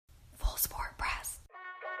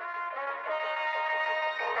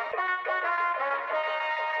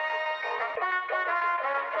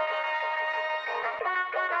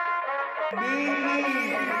You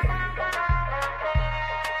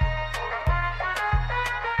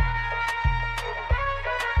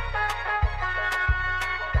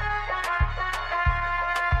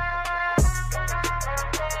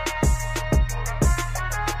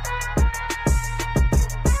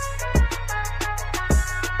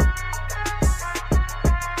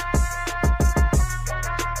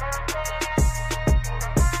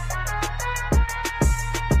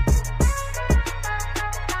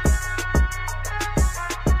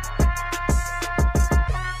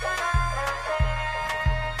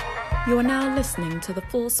are now listening to the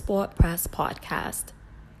Full Sport Press podcast,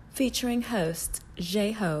 featuring hosts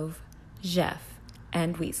J-Hove, Jeff,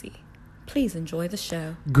 and Weezy. Please enjoy the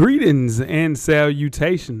show. Greetings and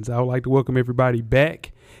salutations. I would like to welcome everybody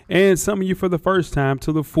back, and some of you for the first time,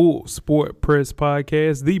 to the Full Sport Press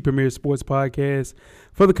podcast, the premier sports podcast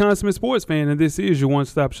for the consummate sports fan. And this is your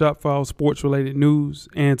one-stop shop for all sports-related news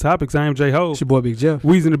and topics. I am J-Ho. It's your boy Big Jeff.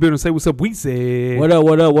 Weezy in the building. Say what's up, Weezy. What up,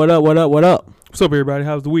 what up, what up, what up, what up? What's up, everybody?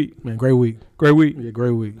 How's the week? Man, great week. Great week? Yeah,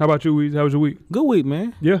 great week. How about you, Weezy? How was your week? Good week,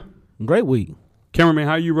 man. Yeah. Great week. Cameraman,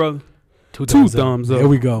 how you, brother? Two thumbs up. There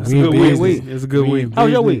we go. It's a good week. It's a good week. How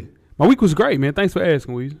was your week? My week was great, man. Thanks for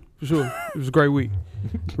asking, Weezy. For sure. It was a great week.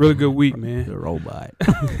 Really good week, man. You're a robot.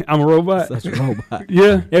 I'm a robot? Such a robot.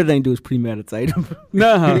 Yeah. Everything you do is premeditated.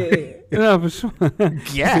 Nah. Yeah. Nah, for sure.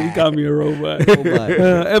 Yeah. He called me a robot.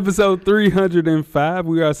 Episode 305,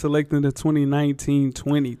 we are selecting the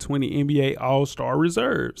 2019-2020 NBA All-Star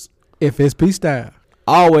Reserves. FSP style.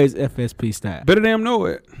 Always FSP style. Better damn know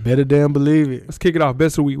it. Better damn believe it. Let's kick it off.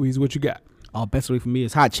 Best of the week, Weezy. What you got? Oh, best week for me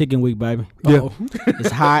is hot chicken week, baby. Yeah. It's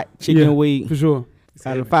hot chicken week. For sure.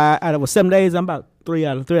 Out of 7 days, I'm about 3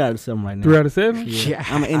 out of 7 right now. 3 out of 7? Yeah.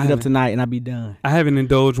 I'm going to end it up tonight and I'll be done. I haven't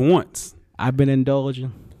indulged once. I've been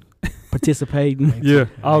indulging, participating. Yeah.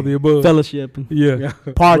 All the above. Fellowshipping. Yeah.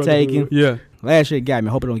 Partaking. Yeah. Last year it got me.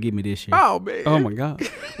 Hope it don't get me this year. Oh, man. Oh, my God.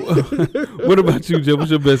 What about you, Jeff? What's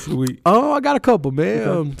your best of the week? Oh, I got a couple, man.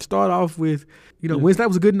 Okay. Start off with, Wednesday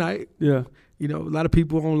was a good night. Yeah. A lot of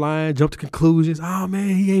people online jump to conclusions. Oh,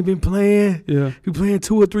 man, he ain't been playing. Yeah. He playing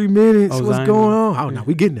 2 or 3 minutes. Oh, What's Zion. going on? Oh, no,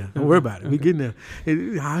 we getting there. Don't worry about it. We getting there.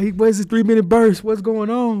 Where's his 3-minute burst? What's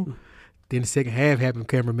going on? Then the second half happened,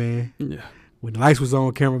 cameraman. Yeah. When the lights was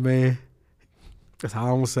on, cameraman. That's all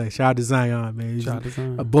I'm going to say. Shout out to Zion, man. Shout out to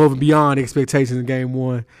Zion. Above and beyond expectations in game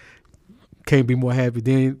 1. Can't be more happy.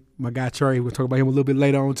 Then my guy Trey, we'll talk about him a little bit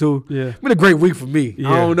later on too. Yeah. Been a great week for me.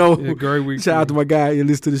 Yeah. I don't know. Yeah, great week. Shout out to my guy. You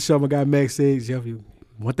listen to the show. My guy Max said, Jeff,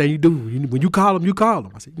 one thing you do, when you call him, you call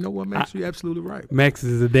him. I said, you know what, Max, you're absolutely right. Max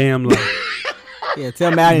is a damn lie. Yeah,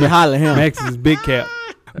 tell me I didn't holler at him. Max is big cap.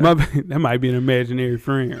 That might be an imaginary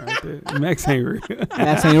friend right there. Max ain't real.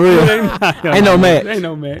 Max ain't real. Ain't no Max. Ain't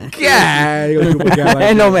no Max. Yeah.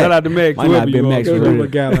 Ain't no Max. Shout out to Max. Might not be Max. A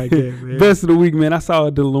guy like that, man. Best of the week, man. I saw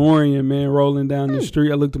a DeLorean, man, rolling down the street.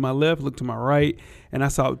 I looked to my left, looked to my right, and I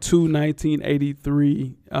saw 2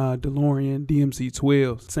 1983 DeLorean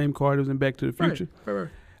DMC-12s. Same car that was in Back to the Future. Right.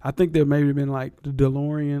 I think there maybe been like the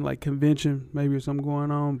DeLorean like convention, maybe or something going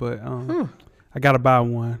on, but I gotta buy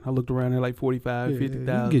one. I looked around there like 45, 50,000. You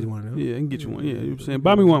can get one. Huh? Yeah, I can get you one. Yeah, you know what I'm saying?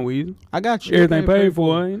 Buy me one, Weezy. I got you. Everything paid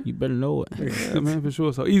for, ain't it? You better know it. Yeah, man, for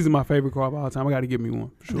sure. So Easy my favorite car of all time. I gotta get me one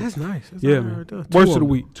for sure. That's nice. That's Yeah, nice man. right there. Worst of the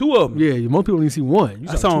week. 2 of them. Yeah, most people only see one.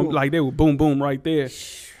 I saw them like they were boom, boom right there.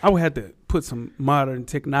 I would have to put some modern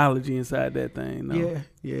technology inside that thing. Though.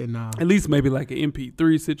 Yeah, nah. At least maybe like an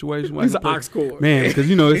MP3 situation. It's an aux cord. Man, because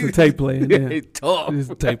it's a tape player in there. It's tough. It's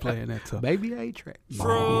a tape player in there tough. Maybe 8-track.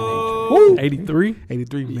 83?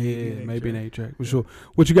 83, man. Yeah, maybe an 8-track for sure.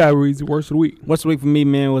 What you got, Reezy? Worst of the week? Worst of the week for me,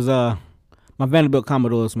 man, was my Vanderbilt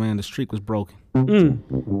Commodores, man. The streak was broken. My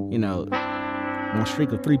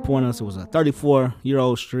streak of 3-pointers, it was a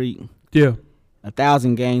 34-year-old streak. Yeah.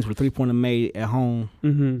 1,000 games were 3-pointer made at home,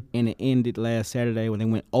 Mm-hmm. and it ended last Saturday when they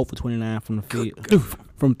went 0 for 29 from the field.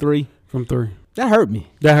 From 3. From 3. That hurt me.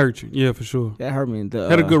 That hurt you. Yeah, for sure. That hurt me.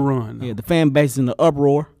 Had a good run. Though. Yeah, the fan base is in the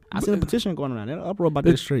uproar. I seen a petition going around. They're in the uproar about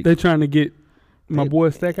this streak. They trying to get my boy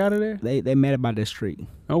Stack out of there? They mad about that streak.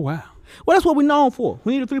 Oh, wow. Well, that's what we're known for.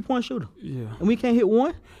 We need a 3-point shooter. Yeah. And we can't hit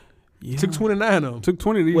one? Yeah. Took 29 of them. Took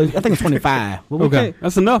 20 of these. Well, I think it's 25. But we Okay. can't.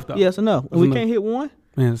 That's enough, though. Yeah, that's enough. And we can't hit one?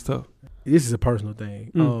 Man, it's tough. This is a personal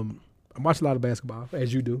thing. I watch a lot of basketball,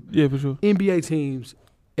 as you do. Yeah, for sure. NBA teams,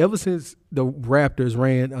 ever since the Raptors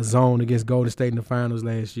ran a zone against Golden State in the finals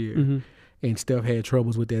last year, and Steph had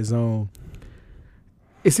troubles with that zone,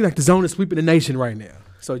 it seems like the zone is sweeping the nation right now.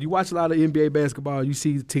 So you watch a lot of NBA basketball. You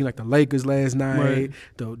see a team like the Lakers last night,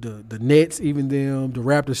 the Nets, even them, the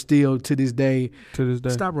Raptors still to this day.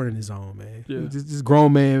 Stop running his zone, man. Yeah. This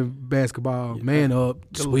grown man basketball, man up,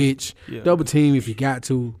 switch, double team if you got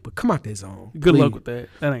to, but come out that zone. Good luck with that.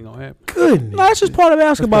 That ain't gonna happen. Goodness. No, that's just part of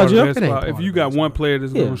basketball, Jeff. If you got one player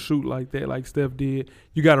that's gonna shoot like that, like Steph did,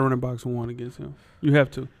 you got to run a box one against him. You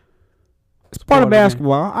have to. It's part of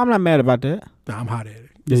basketball. I'm not mad about that. Nah, I'm hot at it.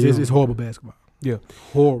 It's horrible basketball. Yeah.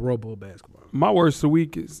 Horrible basketball. My worst of the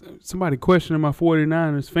week is somebody questioning my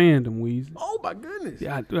 49ers fandom, Weezy. Oh, my goodness.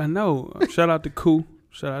 Yeah, I know. Shout out to Koo.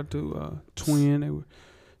 Shout out to Twin. They were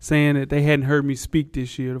saying that they hadn't heard me speak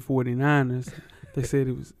this year, the 49ers. They said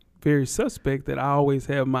it was very suspect that I always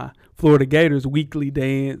have my Florida Gators weekly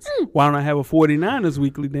dance. Why don't I have a 49ers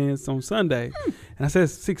weekly dance on Sunday? And I said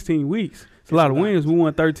 16 weeks. It's a lot of wins. We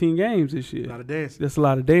won 13 games this year. A lot of dancing. That's a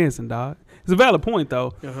lot of dancing, dog. It's a valid point,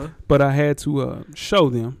 though. But I had to show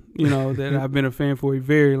them, that I've been a fan for a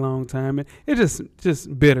very long time. And it's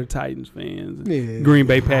just bitter Titans fans, Green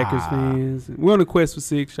Bay Packers fans. We're on the quest for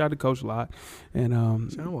 6. Shout out to Coach Locke. And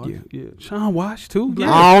Sean Wash. Sean Wash, too.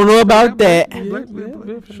 Yeah. I don't know about that. For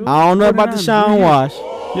sure. I don't know about the Sean Wash.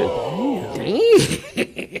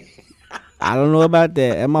 Damn. I don't know about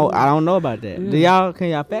that. I don't know about that. Can y'all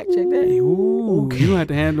fact check that? Ooh, you gonna have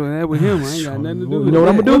to handle that with him. I ain't got nothing to do with You know what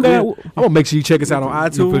I'm gonna do? Okay. I'm gonna make sure you check us out on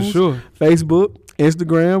iTunes, for sure. Facebook,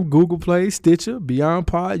 Instagram, Google Play, Stitcher, Beyond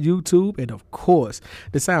Pod, YouTube, and of course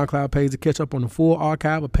the SoundCloud page to catch up on the full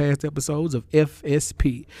archive of past episodes of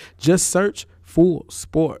FSP. Just search Full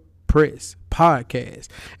Sport Press Podcast.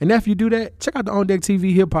 And after you do that, check out the On Deck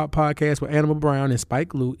TV Hip Hop Podcast with Animal Brown and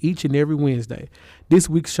Spike Lee each and every Wednesday. This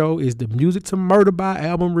week's show is the Music to Murder by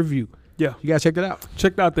album review. Yeah. You gotta check that out.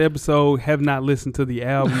 Checked out the episode. Have not listened to the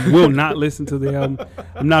album. Will not listen to the album.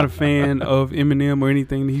 I'm not a fan of Eminem or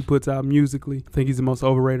anything that he puts out musically. I think he's the most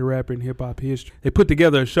overrated rapper in hip hop history. They put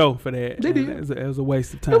together a show for that. They did. It was a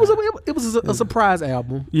waste of time. It was a surprise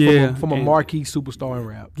album. From a marquee superstar in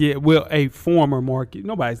rap. Yeah, well, a former marquee.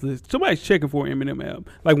 Nobody's listening. Somebody's checking for an Eminem album.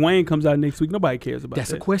 Like Wayne comes out next week. Nobody cares about that.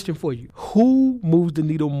 That's a question for you. Who moves the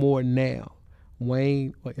needle more now?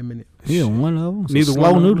 Wayne or Eminem? Neither one of them. Neither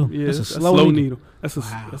slow one noodle. Yeah, that's a slow needle. That's a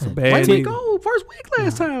bad Wayne needle. go first week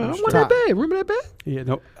last time. I won that bad. Remember that bad? Yeah,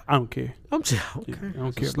 no, I don't care. I'm just Yeah, I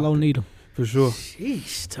don't care. Slow needle. For sure.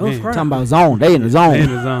 Jeez, tough. Man. Talking about zone. They in the zone. In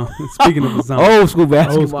the zone. Speaking of the zone. Old school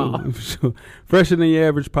basketball. Old school, for sure. Fresher Than Your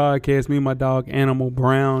Average podcast. Me and my dog Animal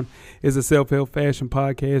Brown is a self-help fashion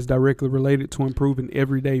podcast directly related to improving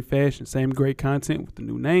everyday fashion. Same great content with the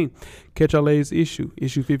new name. Catch our latest issue.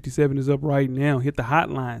 Issue 57 is up right now. Hit the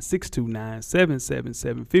hotline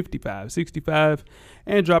 629-777-5565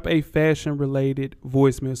 and drop a fashion-related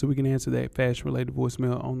voicemail so we can answer that fashion-related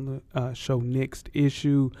voicemail on the show next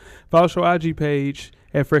issue. Follow our IG page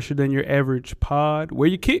at Fresher Than Your Average Pod. Wear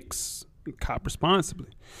your kicks and cop responsibly.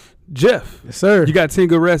 Jeff. Yes, sir. You got 10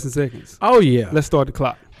 good resting seconds. Oh, yeah. Let's start the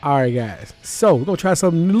clock. All right, guys. So we're going to try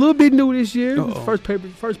something a little bit new this year. First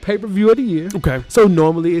pay-per-view of the year. Okay. So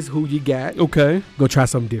normally it's who you got. Okay. Go try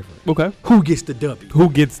something different. Okay. Who gets the W? Who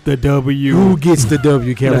gets the W? Who gets the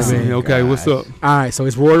W, cameraman? Okay, what's up? All right, so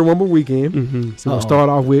it's Royal Rumble weekend. Mm-hmm. So we'll start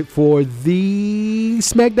off with for the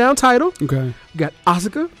SmackDown title. Okay. We got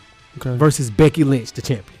Asuka versus Becky Lynch, the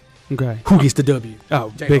champion. Okay. Who gets the W?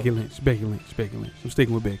 Oh, Becky Lynch. I'm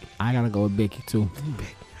sticking with Becky. I gotta go with Becky too.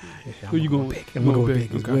 Who you going with? I'm going to go with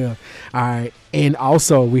Becky as well. All right. And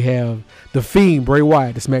also we have The Fiend, Bray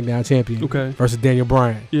Wyatt, the SmackDown champion. Okay. Versus Daniel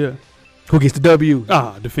Bryan. Yeah. Who gets the W?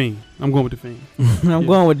 The Fiend. I'm going with The Fiend. I'm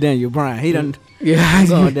going with Daniel Bryan. He done. Yeah. I'm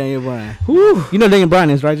going with Daniel Bryan. Whew. You know Daniel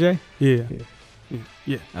Bryan is, right, Jay? Yeah. Okay.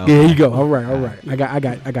 Yeah, here you go. All right. I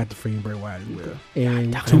got The Fiend, Bray Wyatt as well.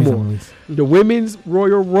 And two more. The Women's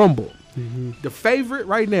Royal Rumble. Mm-hmm. The favorite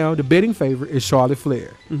right now, the betting favorite, is Charlotte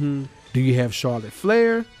Flair. Mm-hmm. Do you have Charlotte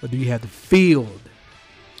Flair or do you have the field?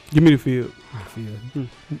 Give me the field.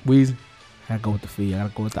 Weezy? I gotta go with the field. I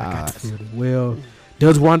gotta go with the odds. The field as well.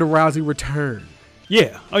 Does Ronda Rousey return?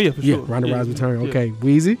 Yeah. Oh, yeah, for sure. Ronda Rousey return. Okay.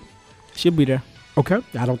 Weezy? She'll be there. Okay.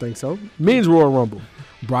 I don't think so. Men's Royal Rumble.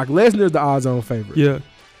 Brock Lesnar is the odds-on favorite. Yeah. You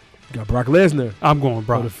got Brock Lesnar. I'm going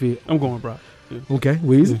Brock. On the field. I'm going Brock. Yeah. Okay.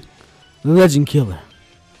 Weezy? Yeah. Legend killer.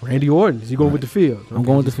 Randy Orton. Is he going with the field? I'm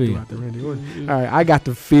going with the field. Randy Orton. All right, I got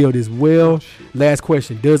the field as well. Last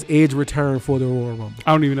question. Does Edge return for the Royal Rumble?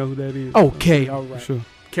 I don't even know who that is. Okay, all right. Sure.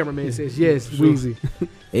 Cameraman says yes, sure. Weezy.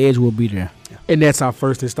 Edge will be there. And that's our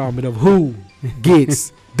first installment of Who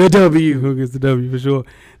Gets The W. Who gets the W for sure.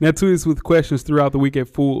 Now, tweet us with questions throughout the week at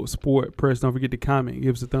Full Sport Press. Don't forget to comment.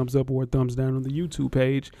 Give us a thumbs up or a thumbs down on the YouTube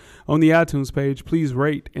page. On the iTunes page, please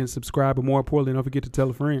rate and subscribe. But more importantly, don't forget to tell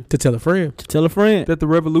a friend. To tell a friend. To tell a friend. That the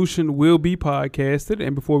revolution will be podcasted.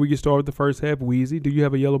 And before we get started with the first half, Weezy, do you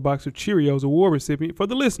have a yellow box of Cheerios award recipient for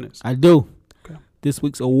the listeners? I do. Okay. This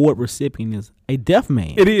week's award recipient is a deaf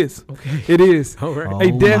man. It is. Okay. It is. All right. Oh,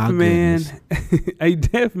 A deaf my man. A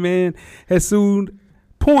deaf man has sued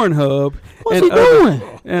PornHub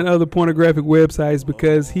and other pornographic websites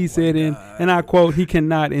because he said and I quote, he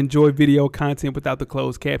cannot enjoy video content without the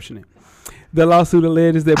closed captioning. The lawsuit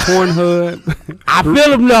alleges that Pornhub I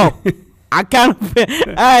feel him though. I kind of feel,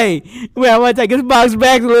 hey, wait, I want to take his box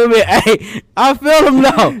back a little bit. Hey, I feel him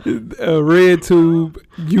though. RedTube,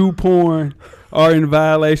 YouPorn are in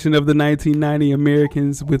violation of the 1990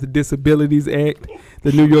 Americans with Disabilities Act.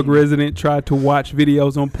 The New York resident tried to watch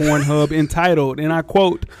videos on Pornhub entitled, and I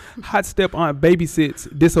quote, Hot Step Aunt Babysits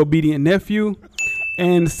Disobedient Nephew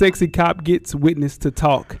and Sexy Cop Gets Witness to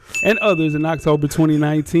Talk, and others in October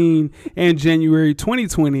 2019 and January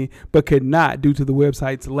 2020, but could not due to the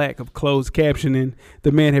website's lack of closed captioning.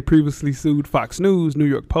 The man had previously sued Fox News, New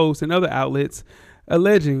York Post, and other outlets,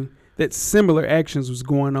 alleging that similar actions was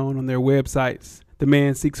going on their websites. The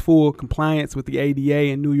man seeks full compliance with the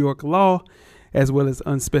ADA and New York law, as well as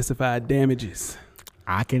unspecified damages.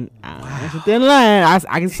 That's a thin line.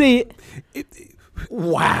 I can see it.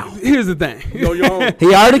 Wow. Here's the thing. He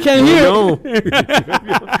already can't hear it.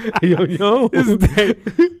 Here's the thing.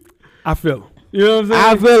 I feel him. You know what I'm saying?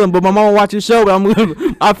 I feel him, but my mama watch his show, but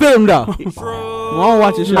I feel him though. My mama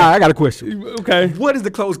watch his show. All right, I got a question. Okay. What is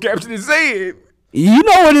the closed caption saying? You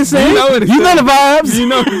know what it's saying. You know the vibes. You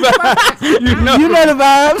know the vibes. You know the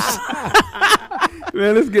vibes.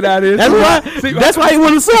 Man, let's get out of here. That's why he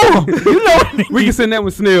want to sue him. You know. We can send that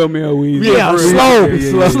with snail mail, Weezy. Yeah, slow.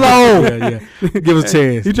 Yeah. Give us a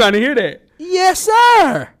chance. You trying to hear that? Yes,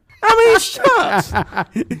 sir. I mean, shucks.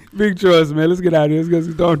 Big choice, man. Let's get out of here. Let's get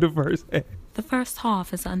started the first half. The first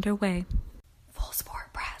half is underway. Full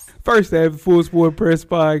Sport Press. First half of Full Sport Press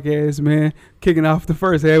podcast, man. Kicking off the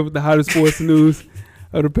first half with the hottest sports news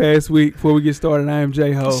of the past week. Before we get started, I am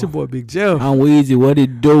J-Ho. It's your boy Big Jeff. I'm Weezy. What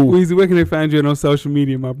it do? Weezy, where can they find you on social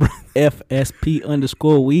media, my brother?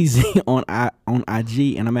 FSP_Weezy on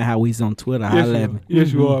IG, and I'm at How Weezy on Twitter.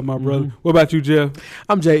 Yes, you are, my brother. What about you, Jeff?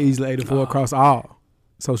 I'm Jay Easley 84 across all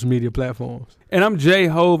social media platforms. And I'm J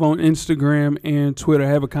Hove on Instagram and Twitter.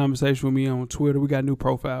 Have a conversation with me on Twitter. We got new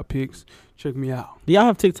profile pics. Check me out. Do y'all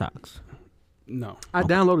have TikToks? No. I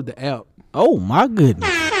downloaded the app. Oh my goodness.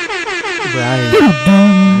 But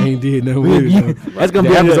I ain't did nothing with it. That's gonna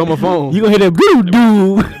The be app is on my phone. You gonna hear that doo.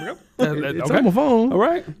 It's on my phone. All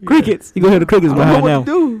right. Crickets. You gonna hear the crickets I don't know behind what now. to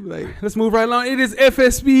do. Like, Let's move right along. It is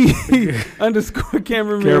FSP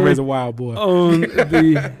cameraman's a wild boy. on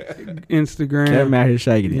the Instagram. Kevin out here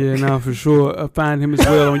shaking it. Yeah, now for sure. Find him as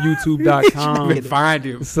well on youtube.com Find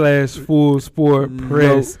him. /Full Sport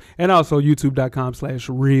Press and also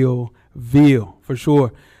youtube.com/RealVeal for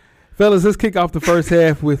sure. Fellas, let's kick off the first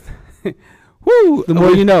half with The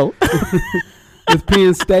more you know. with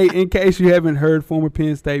Penn State. In case you haven't heard, former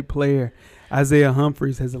Penn State player Isaiah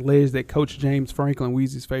Humphries has alleged that Coach James Franklin,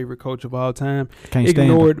 Weezy's favorite coach of all time,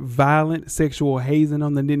 ignored violent sexual hazing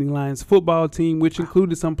on the Nittany Lions football team, which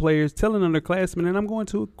included some players telling underclassmen, and I'm going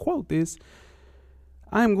to quote this,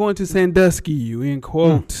 I am going to Sandusky you, end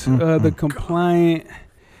quote. The complaint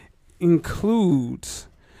includes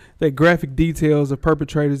that graphic details of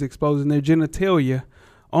perpetrators exposing their genitalia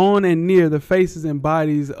on and near the faces and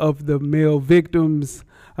bodies of the male victims.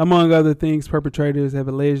 Among other things, perpetrators have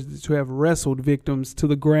alleged to have wrestled victims to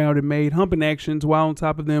the ground and made humping actions while on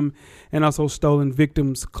top of them, and also stolen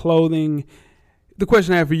victims' clothing. The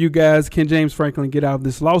question I have for you guys, can James Franklin get out of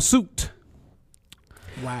this lawsuit?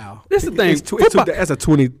 Wow. This is the thing. That's a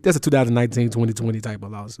 2019-2020 type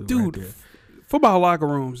of lawsuit. Dude, right there. Football locker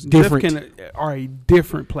rooms are a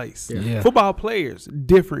different place. Yeah. Football players,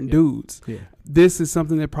 different dudes. Yeah. This is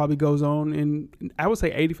something that probably goes on in, I would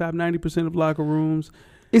say, 85-90% of locker rooms.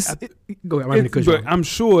 Go ahead. But I'm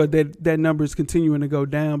sure that number is continuing to go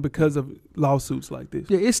down because of lawsuits like this.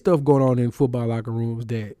 Yeah, it's stuff going on in football locker rooms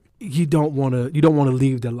that you don't want to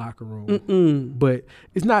leave the locker room. But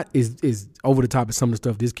it's not as over the top as some of the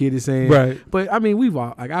stuff this kid is saying. Right. But I mean, we've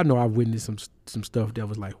all, like, I know I've witnessed some stuff that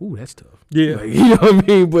was like, ooh, that's tough. Yeah. Like, you know what I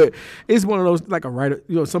mean? But it's one of those, like a rite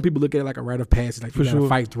of, some people look at it like a rite of passage. Like, you got to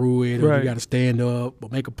fight through it, or you got to stand up or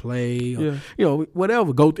make a play, or,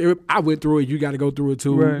 whatever. Go through it. I went through it. You got to go through it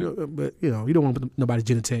too. Right. But, you don't want to put nobody's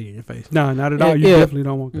genitalia in your face. No, not at all. You definitely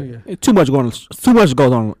don't want that. Yeah. Too much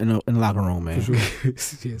goes on in the locker room, man. For sure.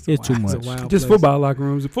 It's too much. Just place. Football locker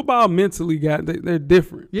rooms. Football mentally they're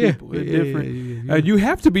different. Yeah. People. They're different. You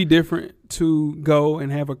have to be different to go and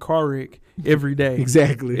have a car wreck every day.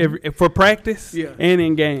 Exactly. For practice and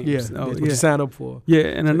in games. Yeah, so, that's what you sign up for. Yeah,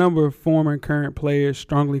 and a number of former and current players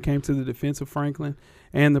strongly came to the defense of Franklin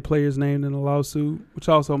and the players named in the lawsuit, which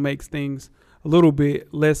also makes things a little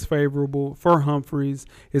bit less favorable for Humphreys,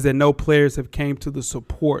 is that no players have came to the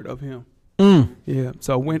support of him. Yeah.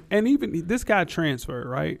 So even this guy transferred,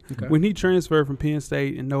 right? Okay. When he transferred from Penn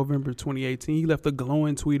State in November 2018, he left a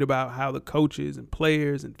glowing tweet about how the coaches and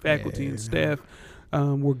players and faculty and staff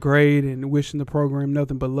were great and wishing the program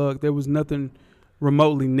nothing but luck. There was nothing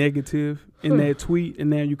remotely negative in that tweet, and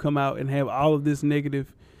now you come out and have all of this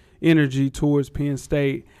negative energy towards Penn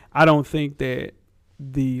State. I don't think that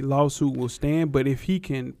the lawsuit will stand, but if he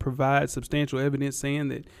can provide substantial evidence saying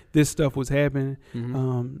that this stuff was happening,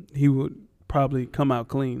 he would probably come out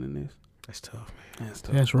clean in this. That's tough, man. That's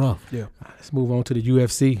tough. That's rough. Yeah. Let's move on to the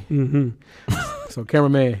UFC. So,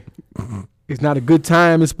 cameraman, it's not a good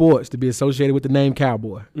time in sports to be associated with the name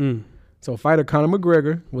Cowboy. So, fighter Conor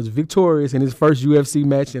McGregor was victorious in his first UFC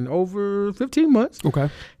match in over 15 months. Okay.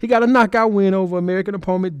 He got a knockout win over American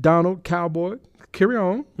opponent Donald Cowboy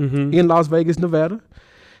Carrion in Las Vegas, Nevada.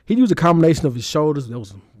 He used a combination of his shoulders. That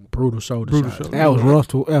was brutal shoulder shots. That was rough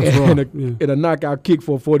too. And a knockout kick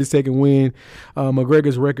for a 40-second win.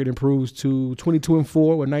 McGregor's record improves to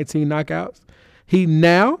 22-4 with 19 knockouts. He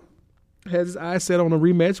now has his eyes set on a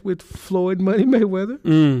rematch with Floyd Money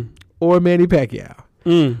Mayweather or Manny Pacquiao.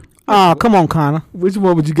 Oh, come on, Conor. Which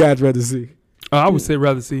one would you guys rather see? I would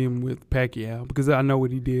rather see him with Pacquiao because I know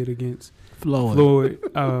what he did against Floyd.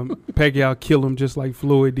 Pacquiao killed him just like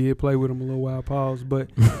Floyd did. Play with him a little while. Pause.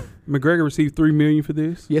 But McGregor received $3 million for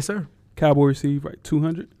this. Yes, sir. Cowboy received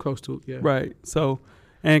 $200. Close to it. Yeah. Right. So,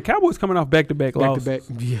 and Cowboy's coming off back-to-back losses.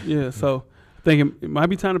 Back-to-back. Yeah. So I think it might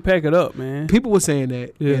be time to pack it up, man. People were saying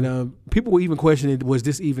that, and people were even questioning, was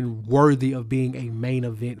this even worthy of being a main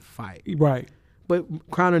event fight? Right. But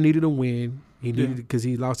Conor needed a win. He needed because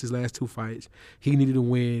he lost his last 2 fights. He needed a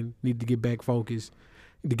win. Needed to get back focused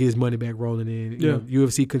to get his money back rolling in. You know,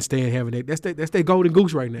 UFC couldn't stand having that. That's their golden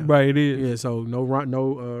goose right now. Right, it is. Yeah. So no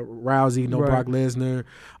Rousey, no Brock Lesnar,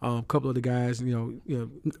 a couple of the guys. You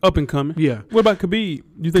know, up and coming. Yeah. What about Khabib?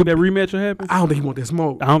 You think that rematch will happen? I don't think he want that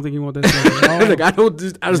smoke. I don't think he want that smoke.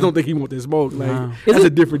 I just don't think he want that smoke. Like that's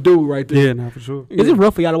a different dude right there. Yeah, no, for sure. Is it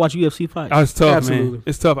rough for y'all to watch UFC fights? Oh, it's tough, man.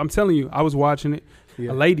 It's tough. I'm telling you, I was watching it.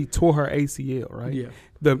 Yeah. A lady tore her ACL, right? Yeah.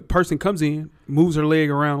 The person comes in, moves her leg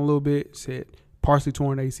around a little bit, said, partially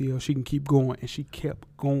torn ACL, she can keep going, and she kept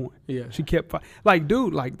going. Yeah. She kept like,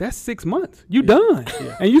 dude, like that's 6 months. You done.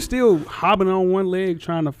 Yeah. And you still hobbling on one leg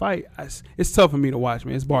trying to fight. It's tough for me to watch,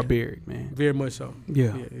 man. It's barbaric, man. Very much so.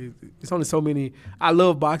 Yeah. It's only so many. I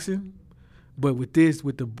love boxing, but with this,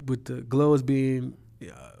 with the gloves being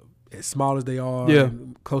as small as they are,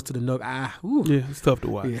 and close to the knuckle, it's tough to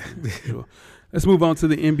watch. Yeah. Sure. Let's move on to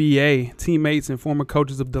the NBA. Teammates and former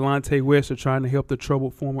coaches of Delonte West are trying to help the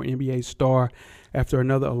troubled former NBA star after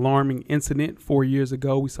another alarming incident. 4 years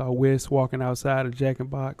ago, we saw West walking outside a Jack in the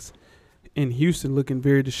Box in Houston looking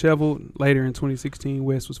very disheveled. Later in 2016,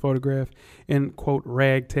 West was photographed in, quote,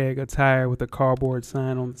 ragtag attire with a cardboard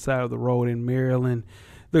sign on the side of the road in Maryland.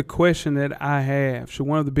 The question that I have, should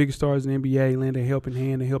one of the biggest stars in the NBA lend a helping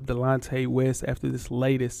hand to help Delonte West after this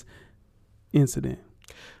latest incident?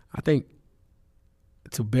 I think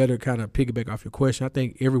to better kind of piggyback off your question, I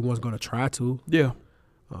think everyone's going to try to. Yeah.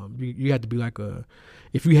 You have to be like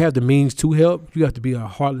if you have the means to help, you have to be a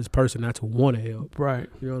heartless person not to want to help. Right.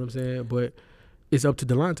 You know what I'm saying? But it's up to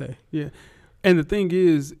Delonte. Yeah. And the thing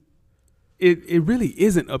is, it really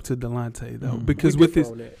isn't up to Delonte, though, because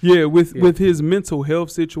with his mental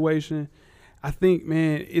health situation, I think,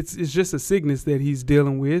 man, it's just a sickness that he's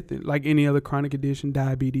dealing with, like any other chronic condition,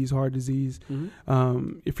 diabetes, heart disease.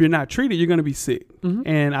 If you're not treated, you're going to be sick.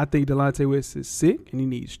 And I think Delonte West is sick, and he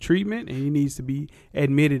needs treatment, and he needs to be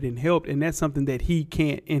admitted and helped. And that's something that he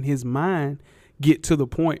can't, in his mind, get to the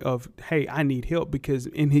point of, hey, I need help, because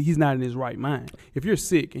he's not in his right mind. If you're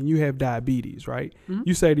sick and you have diabetes, right,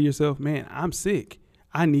 you say to yourself, man, I'm sick.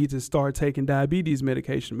 I need to start taking diabetes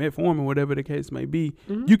medication, metformin, whatever the case may be.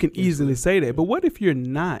 You can easily say that. But what if you're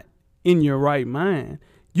not in your right mind?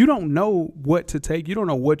 you don't know what to take. You don't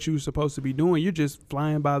know what you're supposed to be doing. You're just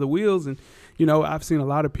flying by the wheels. And, you know, I've seen a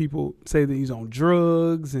lot of people say that he's on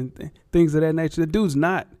drugs and things of that nature. The dude's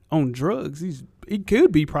not on drugs. He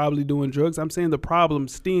could be probably doing drugs. I'm saying the problem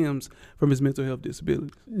stems from his mental health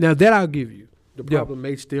disability. Now, that I'll give you. The problem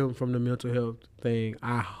may stem from the mental health thing.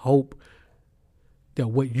 I hope that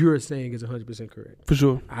what you're saying is 100% correct. For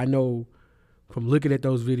sure. I know from looking at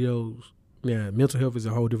those videos, mental health is a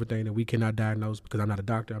whole different thing that we cannot diagnose because I'm not a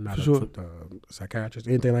doctor. I'm not a psychiatrist,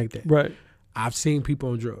 anything like that. Right. I've seen people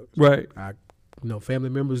on drugs. Right. I know family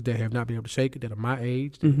members that have not been able to shake it, that are my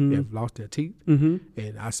age, that have lost their teeth.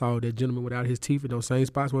 And I saw that gentleman without his teeth in those same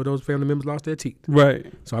spots where those family members lost their teeth.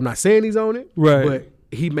 Right. So I'm not saying he's on it. Right. But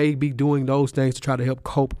he may be doing those things to try to help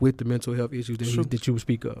cope with the mental health issues that you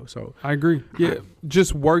speak of. So I agree. Yeah.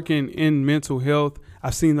 Just working in mental health,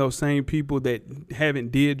 I've seen those same people that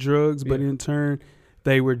haven't did drugs, but in turn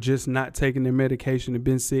they were just not taking their medication and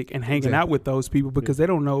been sick and hanging out with those people because they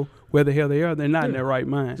don't know where the hell they are. They're not in their right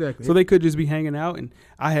mind. Exactly. So they could just be hanging out. And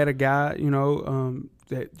I had a guy,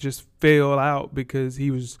 that just fell out because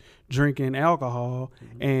he was drinking alcohol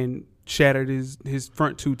and shattered his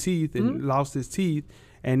front 2 teeth and lost his teeth.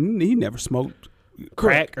 And he never smoked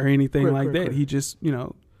crack or anything like that. He just,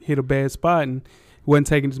 hit a bad spot and wasn't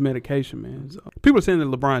taking his medication, man. So people are saying that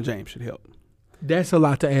LeBron James should help. That's a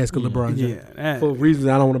lot to ask of LeBron James. Yeah, for reasons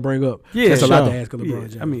I don't want to bring up. Yeah, that's a lot to ask of LeBron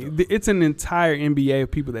James. I mean, it's an entire NBA of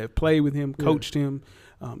people that have played with him, coached him,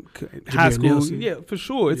 high school. Nelson. Yeah, for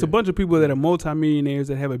sure. It's a bunch of people that are multimillionaires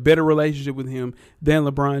that have a better relationship with him than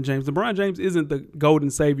LeBron James. LeBron James isn't the golden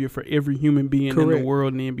savior for every human being in the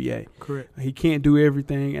world in the NBA. Correct. He can't do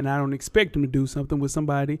everything, and I don't expect him to do something with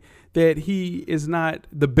somebody that he is not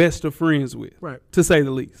the best of friends with, to say the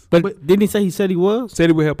least. But didn't he say he said he was? Said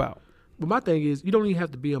he would help out. But my thing is, you don't even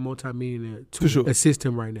have to be a multimillionaire to assist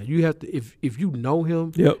him right now. You have to, if you know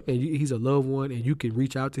him and he's a loved one and you can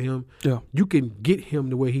reach out to him, you can get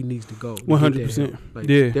him to where he needs to go.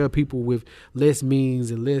 100%. There are people with less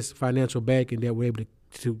means and less financial backing that were able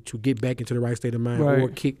to get back into the right state of mind or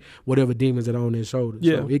kick whatever demons that are on their shoulders.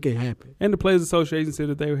 So it can happen. And the Players Association said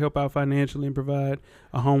that they would help out financially and provide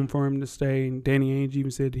a home for him to stay. And Danny Ainge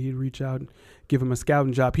even said that he'd reach out and give him a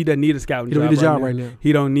scouting job. He doesn't need a scouting job. He don't need a job right now.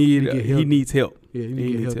 He don't need. He needs help. Yeah, he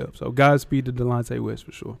needs help. So Godspeed to Delonte West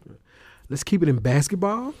for sure. Let's keep it in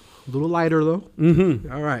basketball. A little lighter though.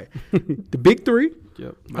 All right. The Big Three.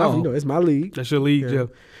 Yep. It's my league. That's your league, Jeff.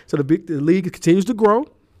 So the league continues to grow.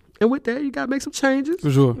 And with that, you got to make some changes.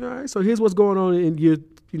 For sure. All right. So here's what's going on in year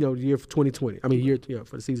for 2020. I mean,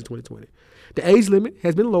 for the season 2020. The age limit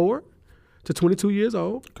has been lowered to 22 years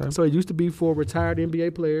old. Okay. So it used to be for retired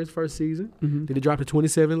NBA players first season. Then it dropped to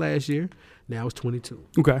 27 last year. Now it's 22.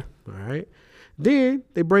 Okay. All right. Then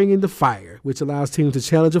they bring in the fire, which allows teams to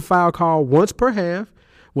challenge a foul call once per half.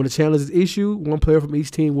 When the challenge is issued, one player from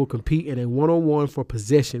each team will compete in a one-on-one for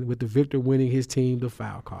possession, with the victor winning his team the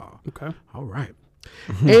foul call. Okay. All right.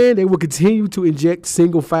 And they will continue to inject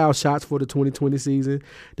single foul shots for the 2020 season.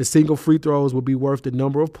 The single free throws will be worth the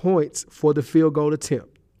number of points for the field goal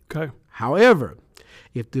attempt. Okay. However,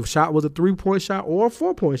 if the shot was a 3-point shot or a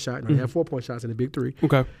 4-point shot, they have 4-point shots in the Big Three.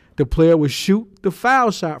 Okay. The player will shoot the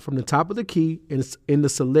foul shot from the top of the key in the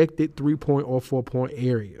selected 3-point or 4-point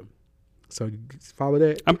area. So you follow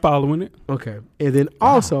that? I'm following it. Okay. And then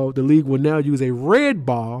also the league will now use a red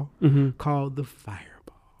ball called the fire.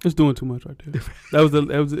 It's doing too much right there. That was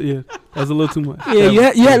a little too much.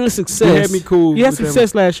 Yeah, you had success. You had me cool. You had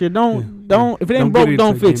success last year. Don't if it ain't broke,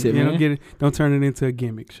 don't fix it, man. Don't turn it into a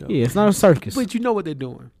gimmick show. Yeah, it's not a circus. But you know what they're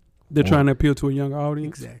doing. They're trying to appeal to a younger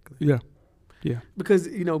audience. Exactly. Yeah. Because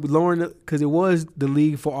because it was the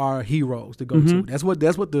league for our heroes to go to. That's what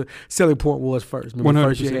the selling point was first. Remember, 100%.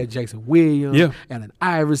 First you had Jason Williams, Allen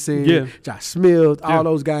Iverson, Josh Smith, all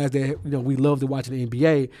those guys that we love to watch in the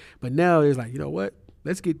NBA. But now it's like, you know what?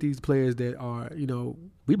 Let's get these players that are,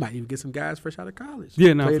 we might even get some guys fresh out of college.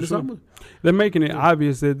 Yeah, no, for sure. They're making it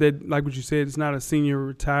obvious that, like what you said, it's not a senior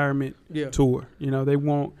retirement tour. They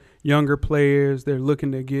want younger players. They're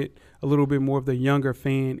looking to get a little bit more of the younger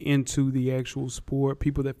fan into the actual sport.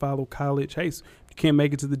 People that follow college. Hey, you can't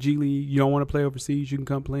make it to the G League. You don't want to play overseas. You can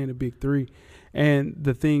come play in the Big Three. And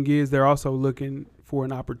the thing is, they're also looking for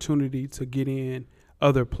an opportunity to get in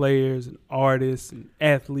other players and artists and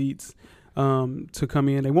athletes to come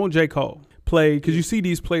in. They want J. Cole play because you see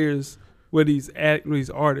these players with these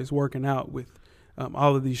artists working out with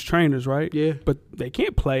all of these trainers, right? Yeah. But they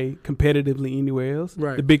can't play competitively anywhere else.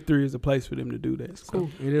 Right. The Big Three is a place for them to do that. That's cool.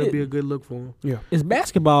 And it'll be a good look for them. Yeah. Is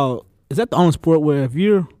basketball, is that the only sport where if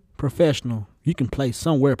you're professional, you can play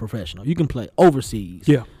somewhere professional? You can play overseas.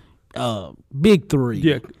 Yeah. Big Three.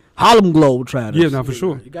 Yeah. Harlem Globetrotters. Yeah, no, for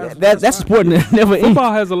sure. That's a sport that never ends.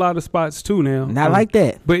 Football has a lot of spots too now. Not like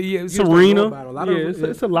that. But yeah, it's You just don't know arena. about it. A lot of-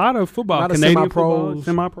 It's a lot of football. A lot of Canadian semi-pros. football,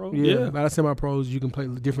 semi-pro. Yeah, Yeah. a lot of semi-pros. You can play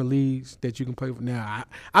different leagues that you can play for. Now,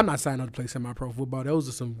 I'm not signing up to play semi-pro football. Those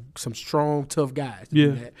are some strong, tough guys. To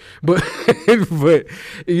do that. But but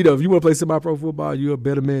you know, if you want to play semi-pro football, you're a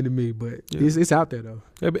better man than me. But it's out there though.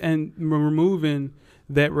 And removing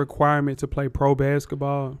that requirement to play pro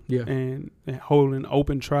basketball and holding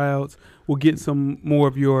open tryouts will get some more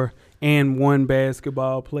of your and one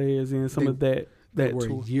basketball players in some of that. They were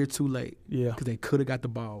tool. a year too late. Yeah, because they could have got the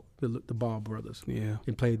Ball brothers. Yeah,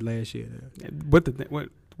 and played last year. But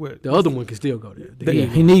what the other one can still go there.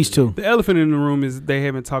 He needs to. The elephant in the room is they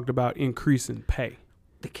haven't talked about increasing pay.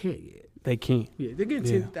 They can't yet. They can't. Yeah, they're getting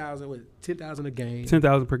 10,000 a game.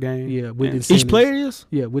 10,000 per game. Yeah, with incentives. Each player is.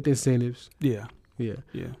 Yeah, with incentives. Yeah.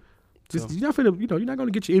 Just, you're not going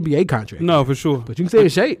to get your NBA contract. No, for sure. But you can stay in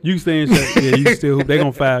shape. You can stay in shape. Yeah, you can still hoop. They're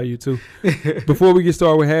going to foul you, too. Before we get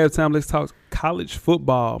started with halftime, let's talk college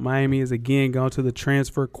football. Miami has again gone to the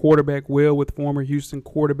transfer quarterback well with former Houston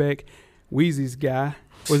quarterback Weezy's guy.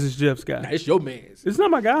 Or is this Jeff's guy? Nah, it's your man's. It's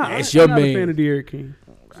not my guy. It's your I'm not man. a fan of Derek King.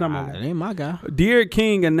 It's not my guy. It ain't my guy. Derek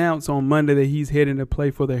King announced on Monday that he's heading to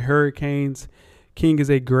play for the Hurricanes. King is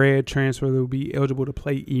a grad transfer that will be eligible to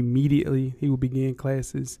play immediately. He will begin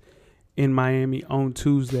classes in Miami on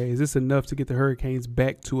Tuesday. Is this enough to get the Hurricanes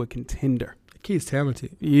back to a contender? The kid's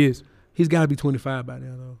talented. He is. He's got to be 25 by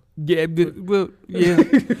now, though. Yeah,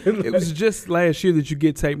 it was just last year that you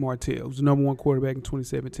get Tate Martell. He was the number one quarterback in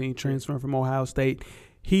 2017, transferring from Ohio State.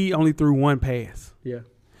 He only threw one pass. Yeah.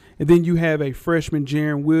 And then you have a freshman,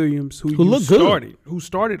 Jaron Williams, who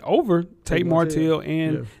started over Tate Martell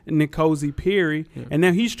and N'Kosi Perry, and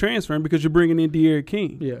now he's transferring because you're bringing in Derek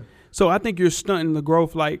King. Yeah. So I think you're stunting the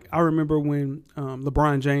growth. Like I remember when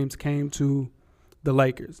LeBron James came to the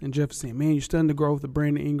Lakers, and Jeff said, "Man, you're stunting the growth of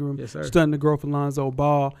Brandon Ingram, stunting the growth of Lonzo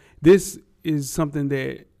Ball." This is something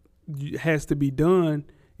that has to be done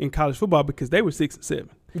in college football because they were 6 and 7.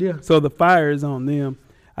 Yeah. So the fire is on them.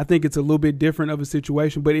 I think it's a little bit different of a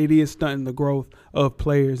situation, but it is stunting the growth of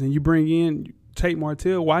players. And you bring in Tate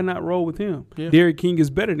Martell, why not roll with him? Yeah. Derek King is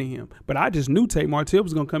better than him. But I just knew Tate Martell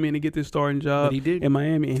was going to come in and get this starting job in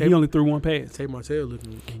Miami, and he only threw one pass. Tate Martell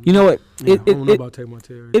looking. You know what? I don't know about Tate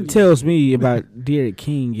Martell. It tells me about Derek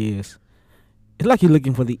King is it's like he's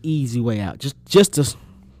looking for the easy way out, just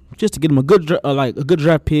to get him a good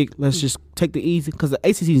draft pick. Let's just take the easy because the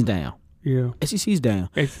ACC's down. Yeah, ACC's down.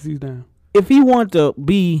 ACC's down. If he wanted to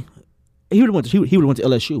be, he would have went to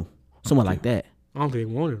LSU, somewhere like that. I don't think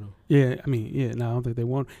they wanted him. Yeah, I don't think they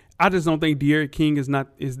want. I just don't think Derek King is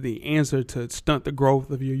the answer to stunt the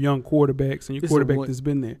growth of your young quarterbacks and your quarterback that's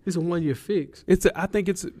been there. It's a 1-year fix. I think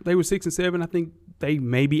they were 6 and 7. I think they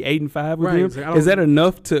may be 8 and 5 with him. So is that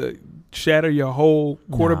enough to shatter your whole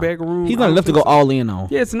quarterback room? He's not enough to go all in on.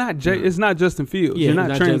 Yeah, it's not. It's not Justin Fields. Yeah, you're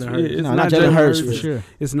not transferring. It's not Jalen Hurts for sure.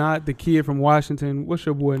 It's not the kid from Washington. What's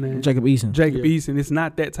your boy name? Jacob Eason. Eason. It's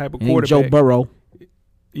not that type of quarterback. Joe Burrow.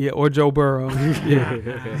 Yeah, or Joe Burrow.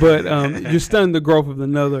 Yeah, but you're stunning the growth of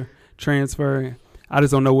another transfer. I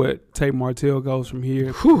just don't know what Tate Martell goes from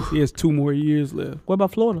here. Whew. He has 2 more years left. What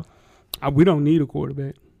about Florida? We don't need a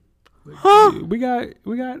quarterback. Huh? We got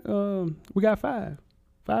 5.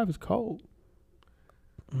 5 is cold.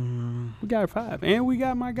 We got 5, and we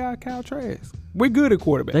got my guy Kyle Trask. We're good at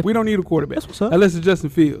quarterback. We don't need a quarterback. That's what's up. Unless it's Justin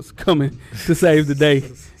Fields coming to save the day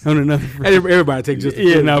on another. Everybody take Justin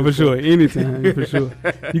Fields. Yeah, no, for sure. Anytime, for sure.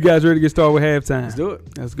 You guys ready to get started with halftime? Let's do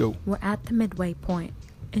it. Let's go. We're at the midway point.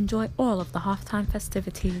 Enjoy all of the halftime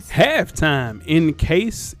festivities. Halftime, in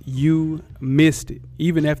case you missed it,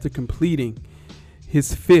 even after completing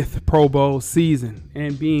his 5th Pro Bowl season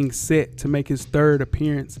and being set to make his 3rd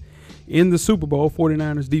appearance in the Super Bowl,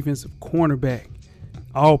 49ers defensive cornerback,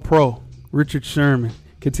 All-Pro Richard Sherman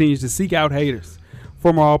continues to seek out haters.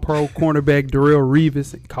 Former All-Pro cornerback Darrelle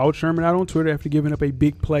Revis called Sherman out on Twitter after giving up a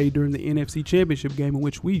big play during the NFC Championship game in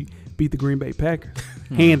which we beat the Green Bay Packers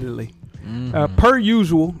handily. Per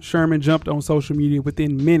usual, Sherman jumped on social media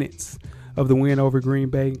within minutes of the win over Green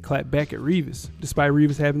Bay and clapped back at Revis. Despite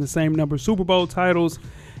Revis having the same number of Super Bowl titles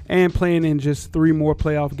and playing in just 3 more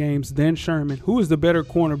playoff games than Sherman, who is the better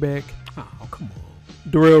cornerback? Oh, come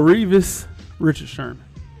on. Darrelle Revis, Richard Sherman.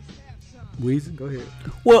 Weezy, go ahead.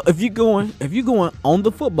 Well, if you're going on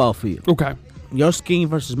the football field, Okay. your scheme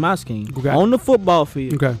versus my scheme, Okay. on the football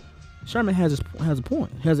field, Okay. Sherman has a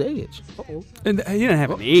point, has an edge. Uh-oh. And he didn't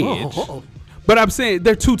have an edge. Uh-oh. But I'm saying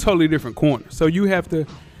they're 2 totally different corners. So you have to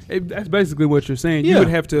that's basically what you're saying. Yeah. You would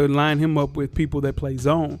have to line him up with people that play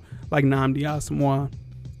zone, like Nnamdi Asomugha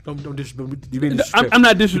Don't you being disrespectful. I'm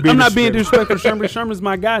not being disrespectful to Sherman. Sherman's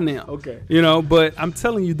my guy now. Okay. But I'm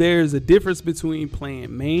telling you, there's a difference between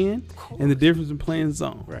playing man and the difference in playing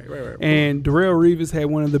zone. Right. And Darrelle Revis had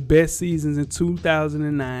one of the best seasons in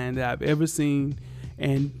 2009 that I've ever seen.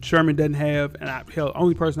 And Sherman doesn't have, and the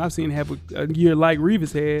only person I've seen have a year like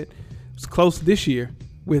Revis had was close this year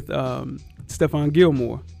with Stephon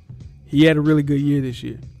Gilmore. He had a really good year this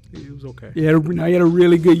year. It was okay. He had a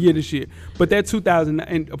really good year this year. But that 2000,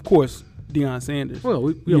 and of course, Deion Sanders. Well,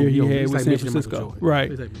 he had with San Francisco.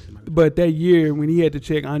 Right. But that year when he had to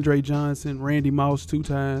check Andre Johnson, Randy Moss 2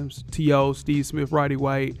 times, T.O., Steve Smith, Roddy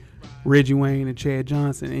White, Reggie Wayne, and Chad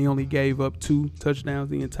Johnson, and he only gave up 2 touchdowns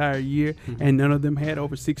the entire year, and none of them had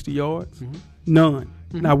over 60 yards. None.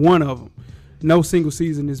 Not one of them. No single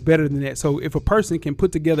season is better than that. So if a person can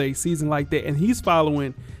put together a season like that, and he's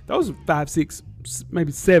following those 5, 6,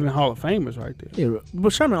 maybe 7 Hall of Famers right there. Yeah,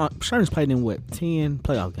 but Sherman's played in 10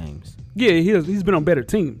 playoff games. Yeah, he's been on better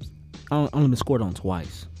teams. Only been scored on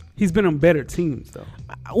twice. He's been on better teams though.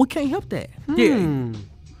 We can't help that.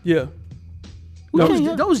 Yeah.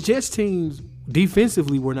 Those Jets teams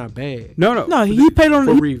defensively were not bad. No. He played on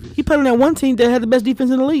Revis. He played on that one team that had the best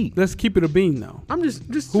defense in the league. Let's keep it a bean though. I'm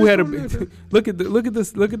just who had a look at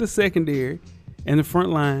the secondary and the front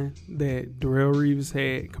line that Darrelle Revis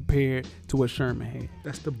had compared to what Sherman had.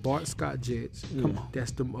 That's the Bart Scott Jets. Come on.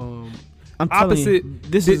 That's the I'm opposite. You,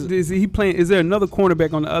 is he playing? Is there another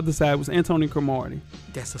cornerback on the other side? Was Antonio Cromartie?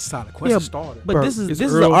 That's a solid question. Starter. But this is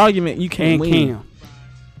an argument you can't win. Cam.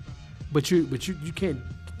 But you can't.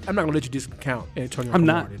 I'm not gonna let you discount Antonio I'm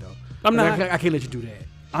Cromartie not. though. I'm not. I can't let you do that.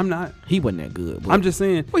 I'm not. He wasn't that good. I'm just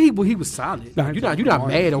saying. Well, he was solid. Nah, You're not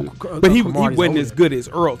mad on. But he wasn't as good as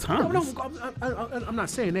Earl Thomas. No, I'm not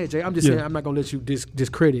saying that, Jay. I'm just saying I'm not gonna let you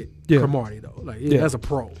discredit Cromartie though. Like that's a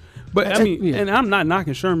pro. But and I'm not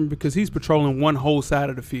knocking Sherman because he's patrolling one whole side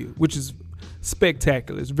of the field, which is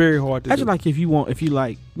spectacular. It's very hard to do. That's like if you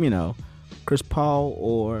like Chris Paul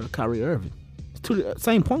or Kyrie Irving.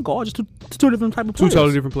 Same point guard, just two different type of players. 2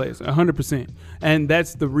 totally different players, 100%. And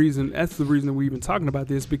that's the reason that we're even talking about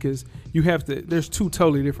this, because there's 2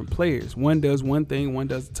 totally different players. One does one thing, one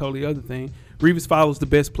does the totally other thing. Revis follows the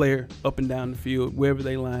best player up and down the field, wherever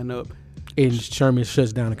they line up. And Sherman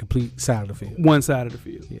shuts down a complete side of the field. One side of the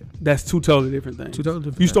field. Yeah. That's 2 totally different things. 2 totally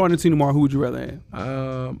different You starting the team tomorrow, who would you rather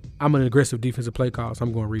have? I'm an aggressive defensive play call, so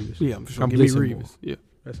I'm going Revis. Yeah, I'm for sure. Give me Revis. More. Yeah.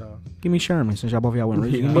 That's all. Give me Sherman since y'all both y'all went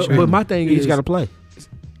Revis. But my thing is, he's got to play.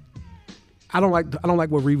 I don't like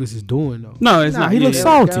what Revis is doing though. No, it's not. He looks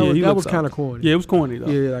salty. That was kind of corny. Yeah, it was corny though.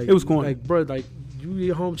 Yeah, like, it was corny. Like, bro, like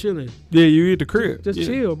you at home chilling. Yeah, you at the crib. Just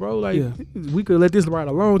chill, bro. Like we could let this ride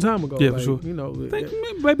a long time ago. Yeah, like, for sure.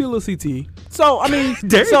 Maybe a little CTE. So I mean,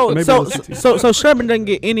 so Sherman doesn't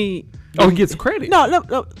get any. Oh, he gets credit.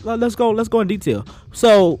 No, let's go in detail.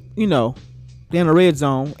 So they're in the red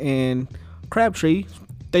zone and Crabtree,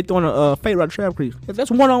 they throwing a fade route to Crabtree. That's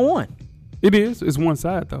 1-on-1. It is. It's one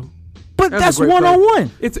side though. But that's 1-on-1.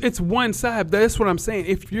 It's one side. That's what I'm saying.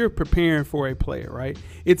 If you're preparing for a player, right,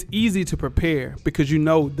 it's easy to prepare because you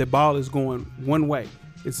know the ball is going one way.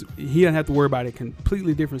 He doesn't have to worry about a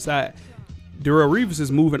completely different side. Darrelle Revis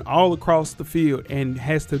is moving all across the field and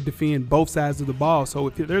has to defend both sides of the ball. So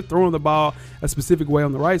if they're throwing the ball a specific way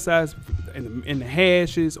on the right side, in the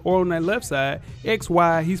hashes, or on that left side, X,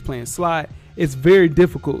 Y, he's playing slot. It's very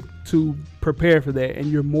difficult to prepare for that,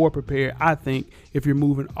 and you're more prepared, I think, if you're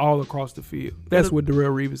moving all across the field. That's what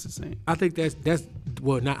Darrelle Revis is saying. I think that's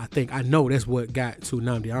well, not I think I know that's what got to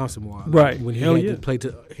Nnamdi Asomugha, right? When he had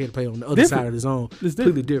to play on the other side of the zone, it's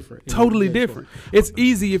completely different. Totally different. It's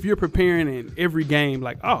easy if you're preparing in every game,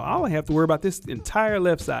 like, oh, I only have to worry about this entire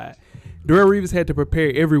left side. Darrelle Revis had to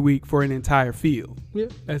prepare every week for an entire field. Yeah,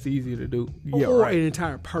 that's easier to do. Yeah, or right. An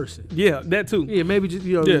entire person. Yeah, that too. Yeah, maybe just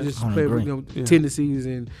just play with tendencies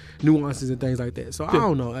and nuances and things like that. So I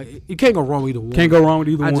don't know. You can't go wrong with either one. Can't go wrong with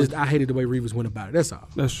either one. I hated the way Revis went about it. That's all.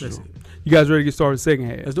 That's true. You guys ready to get started? Second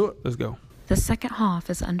half. Let's do it. Let's go. The second half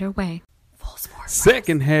is underway. Full Sport.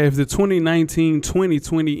 Second half, the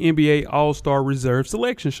 2019-2020 NBA All-Star Reserve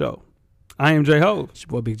Selection Show. I am Jay Hove. It's your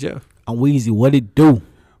boy Big Jeff. I'm Weezy. What it do?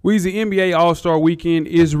 Weezy, NBA All-Star Weekend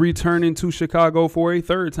is returning to Chicago for a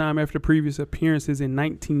third time after previous appearances in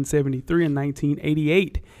 1973 and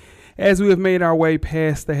 1988. As we have made our way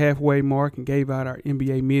past the halfway mark and gave out our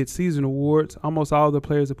NBA mid-season awards, almost all the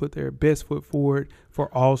players have put their best foot forward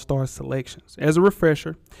for All-Star selections. As a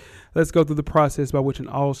refresher, let's go through the process by which an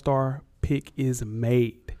All-Star pick is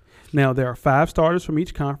made. Now, there are 5 starters from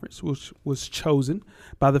each conference, which was chosen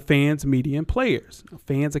by the fans, media, and players.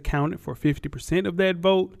 Fans accounted for 50% of that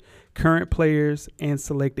vote. Current players and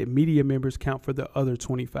selected media members count for the other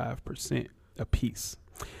 25% apiece.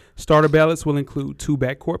 Starter ballots will include 2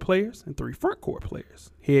 backcourt players and 3 frontcourt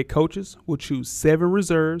players. Head coaches will choose 7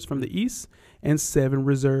 reserves from the East and 7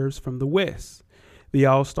 reserves from the West. The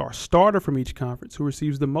all-star starter from each conference who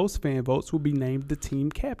receives the most fan votes will be named the team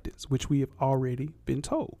captains, which we have already been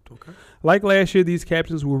told. Okay. Like last year, these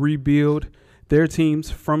captains will rebuild their teams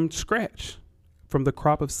from scratch, from the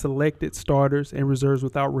crop of selected starters and reserves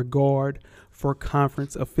without regard for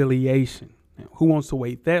conference affiliation. Now, who wants to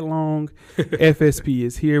wait that long? FSP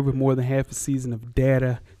is here with more than half a season of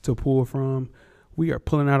data to pull from. We are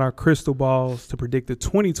pulling out our crystal balls to predict the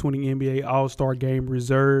 2020 NBA All-Star Game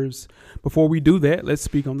reserves. Before we do that, let's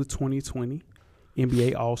speak on the 2020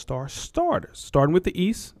 NBA All-Star starters. Starting with the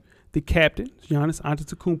East, the captain, Giannis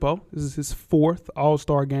Antetokounmpo. This is his 4th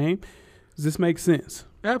All-Star game. Does this make sense?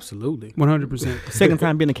 Absolutely. 100%. Second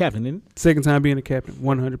time being a captain, isn't it? Second time being a captain,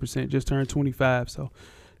 100%. Just turned 25, so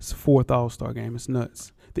it's the 4th All-Star game. It's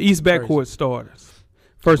nuts. The East backcourt starters.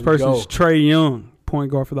 First person is Trae Young,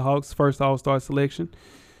 point guard for the Hawks, first All-Star selection.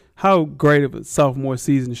 How great of a sophomore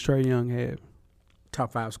season does Trae Young have?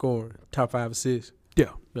 Top 5 scoring, top 5 assists.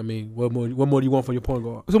 Yeah. I mean, what more do you want from your point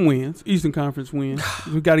guard? Some wins. Eastern Conference wins.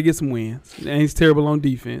 We got to get some wins. And he's terrible on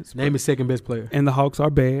defense. Name his second best player. And the Hawks are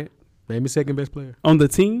bad. Name his second best player. On the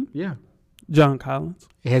team? Yeah. John Collins.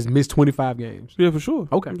 He has missed 25 games. Yeah, for sure.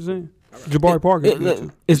 Okay. I'm just saying. Jabari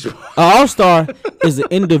Parker. It's All-Star is an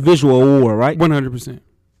individual award, right? 100%.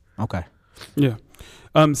 Okay. Yeah.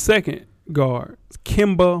 Second guard,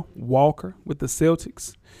 Kemba Walker with the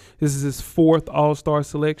Celtics. This is his 4th All-Star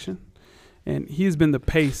selection. And he's been the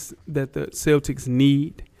pace that the Celtics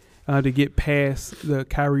need to get past the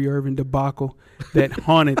Kyrie Irving debacle that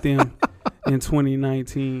haunted them in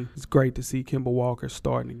 2019. It's great to see Kemba Walker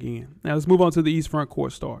starting again. Now let's move on to the East front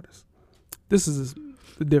court starters. This is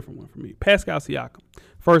the different one for me. Pascal Siakam,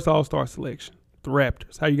 first All-Star selection. The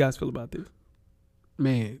Raptors. How you guys feel about this?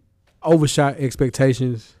 Man, overshot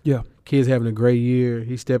expectations. Yeah. Kid's having a great year.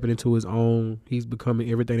 He's stepping into his own. He's becoming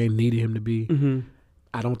everything they needed him to be. Mm-hmm.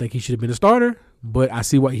 I don't think he should have been a starter, but I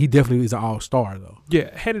see why he definitely is an all-star, though.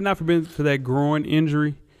 Yeah, had it not been for that groin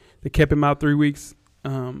injury that kept him out 3 weeks,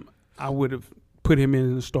 I would have put him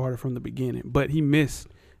in as a starter from the beginning. But he missed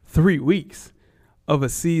 3 weeks of a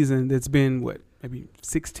season that's been, maybe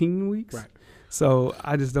 16 weeks? Right. So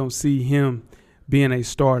I just don't see him being a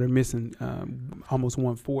starter, missing almost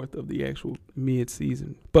 1/4 of the actual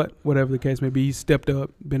mid-season. But whatever the case may be, he stepped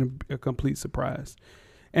up, been a complete surprise.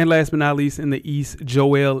 And last but not least, in the East,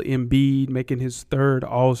 Joel Embiid making his 3rd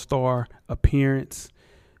All-Star appearance.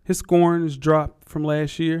 His scoring has dropped from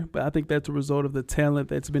last year, but I think that's a result of the talent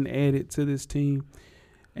that's been added to this team.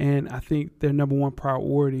 And I think their number one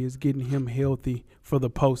priority is getting him healthy for the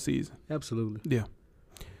postseason. Absolutely. Yeah.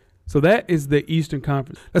 So that is the Eastern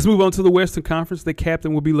Conference. Let's move on to the Western Conference. The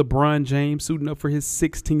captain will be LeBron James, suiting up for his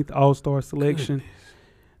 16th All-Star selection. Goodness.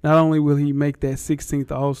 Not only will he make that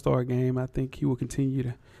 16th All-Star game, I think he will continue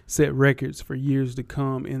to set records for years to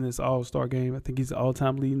come in this All-Star game. I think he's the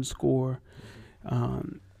all-time leading scorer.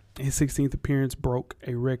 His 16th appearance broke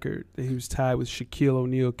a record that he was tied with Shaquille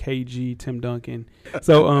O'Neal, KG, Tim Duncan.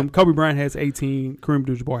 So Kobe Bryant has 18. Kareem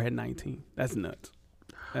Abdul-Jabbar had 19. That's nuts.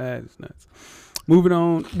 That's nuts. Moving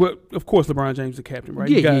on. Well, of course, LeBron James is the captain, right?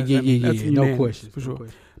 Yeah. No question. For sure. No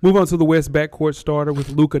question. Move on to the West backcourt starter with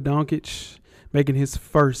Luka Doncic making his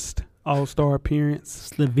first All-Star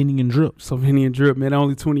appearance. Slovenian drip, man.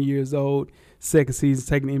 Only 20 years old. Second season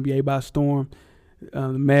taking the NBA by storm. The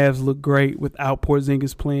Mavs look great without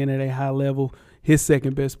Porzingis playing at a high level. His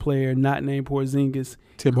second best player, not named Porzingis,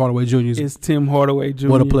 Tim Hardaway Jr. is Tim Hardaway Jr.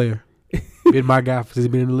 What a player. Been my guy since he's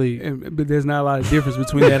been in the league. But there's not a lot of difference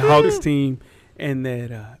between that Hawks team and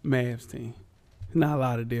that Mavs team. Not a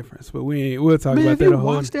lot of difference, but we'll talk about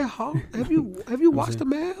that. Have you watched the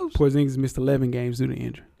Mavs? Porzingis missed 11 games due to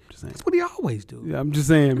injury. That's what he always do. Yeah, I'm just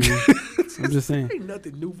saying, man. I'm just saying. Ain't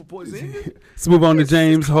nothing new for Porzingis. Let's move on to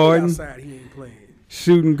James Harden. Outside, he ain't playing.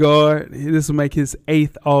 Shooting guard. This will make his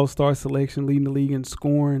 8th All-Star selection, leading the league in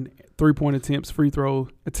scoring, 3-point attempts, free throw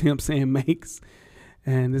attempts, and makes.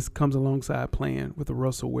 And this comes alongside playing with the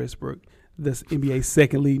Russell Westbrook, that's NBA's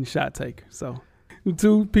second leading shot taker. So,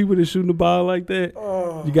 two people that shooting the ball like that,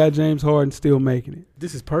 you got James Harden still making it.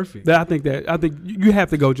 This is perfect. I think you have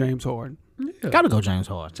to go James Harden. Yeah. Gotta go James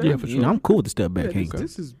Harden. Yeah, for sure. I'm cool with the step back.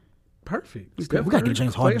 This is perfect. We gotta get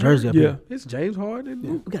James Harden jersey up here. It's James Harden.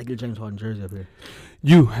 Yeah. We gotta get James Harden jersey up here.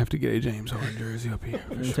 You have to get a James Harden jersey up here.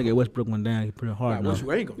 Sure. Take a Westbrook one down. You put it hard enough.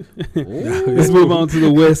 You ain't gonna. Let's move on to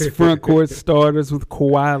the West front court starters with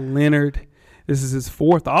Kawhi Leonard. This is his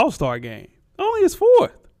 4th All-Star game. Only his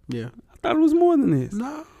 4th. Yeah. I thought it was more than this.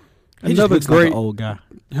 No. He just looks like an old guy.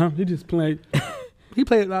 He just played. He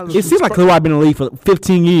played a lot of. It seems like Kawhi been in the league for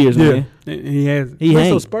 15 years, man. He has. He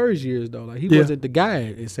also ain't. Spurs years though. Like he wasn't the guy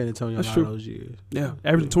in San Antonio That's a lot true. of those years. Yeah,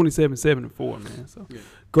 averaging 27, 7, and 4, man. So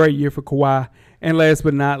great year for Kawhi. And last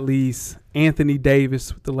but not least, Anthony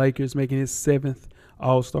Davis with the Lakers making his 7th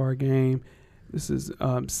All-Star game. This is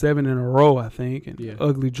 7 in a row, I think. And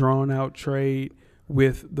ugly drawn-out trade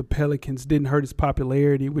with the Pelicans didn't hurt his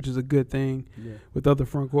popularity, which is a good thing. With other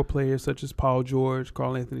front court players such as Paul George,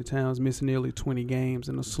 Karl Anthony Towns missing nearly 20 games,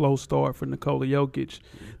 and a slow start for Nikola Jokic.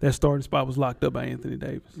 That starting spot was locked up by Anthony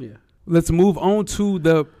Davis. Let's move on to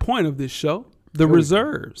the point of this show, the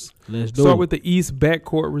reserves. Let's do Start it. with the East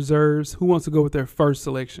backcourt reserves. Who wants to go with their first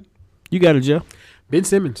selection? You got it, Jeff. Ben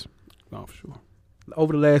Simmons. Oh, for sure.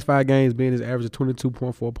 Over the last 5 games, Ben has averaged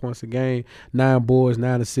 22.4 points a game, 9 boards,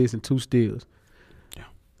 9 assists, and 2 steals.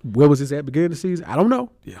 Where was this at beginning of the season? I don't know.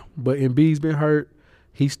 But Embiid's been hurt.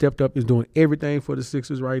 He stepped up, is doing everything for the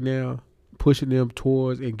Sixers right now, pushing them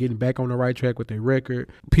towards and getting back on the right track with their record.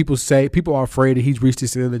 People are afraid that he's reached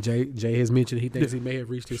his ceiling. Jay has mentioned he thinks he may have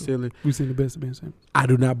reached his ceiling. We've seen the best of Ben Simmons. I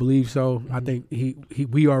do not believe so. I think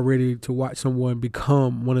we are ready to watch someone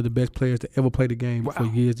become one of the best players to ever play the game for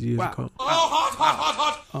years to come.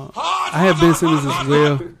 I have Ben Simmons as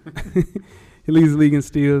well. He leads the league in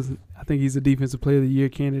steals. I think he's a defensive player of the year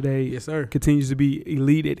candidate. Yes, sir. Continues to be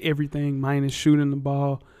elite at everything minus shooting the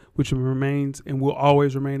ball, which remains and will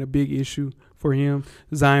always remain a big issue for him.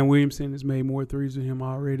 Zion Williamson has made more threes than him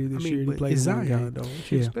already this year. He played Zion,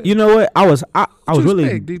 though. You know what? I was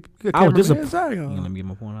really disappointed. Let me get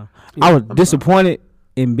my point out. I was disappointed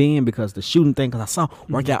in Ben because the shooting thing, because I saw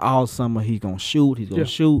work out all summer. He's going to shoot. He's going to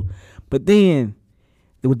shoot. But then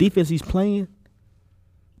the defense he's playing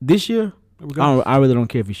this year, I really don't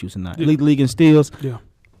care if he shoots or not. Lead the league in steals.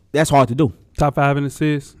 That's hard to do. Top 5 in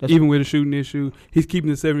assists, even with a shooting issue. He's keeping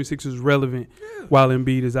the 76ers relevant while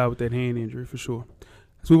Embiid is out with that hand injury for sure.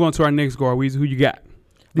 Let's move on to our next guard. Weezy, who you got?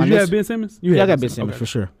 Did you have Ben Simmons? I got Ben Simmons for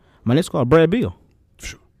sure. My next guard, Brad Beal. For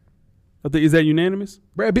sure. Is that unanimous?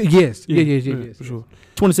 Brad Beal, yes. Yes. For sure.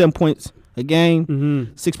 27 points a game,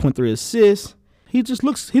 6.3 assists. He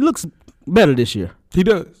looks better this year. He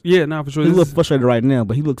does. Yeah, for sure. He's a little frustrated right now,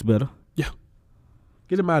 but he looks better.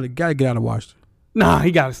 Get him out. Gotta get out of Washington. Nah,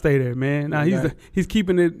 he gotta stay there, man. He's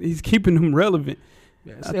keeping them relevant.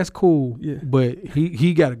 Yeah, that's cool. Yeah. But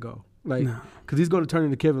he gotta go. Because he's gonna turn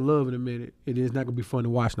into Kevin Love in a minute, and it's not gonna be fun to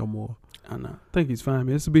watch no more. I know. I think he's fine,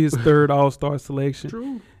 man. This will be his 3rd All-Star selection.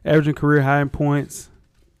 True. Averaging career high in points,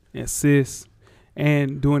 assists,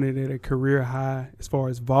 and doing it at a career high as far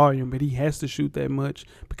as volume. But he has to shoot that much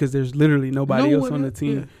because there's literally nobody else on the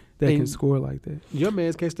team that can score like that. Your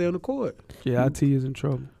mans can't stay on the court. Yeah, IT is in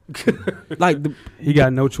trouble. He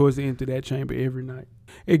got no choice to empty that chamber every night.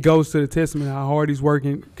 It goes to the testament how hard he's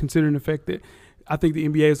working, considering the fact that I think the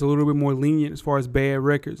NBA is a little bit more lenient as far as bad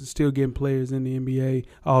records and still getting players in the NBA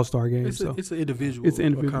All-Star game. It's an individual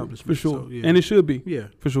accomplishment. For sure. So, and it should be. Yeah.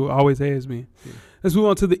 For sure. Always has been. Yeah. Let's move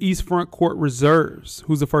on to the East front court reserves.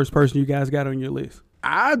 Who's the first person you guys got on your list?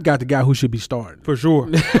 I got the guy who should be starting. For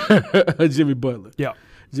sure. Jimmy Butler. Yeah.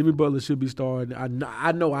 Jimmy Butler should be starting.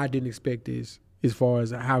 I know I didn't expect this as far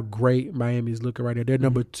as how great Miami is looking right now. They're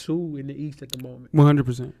number 2 in the East at the moment.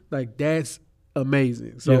 100%. That's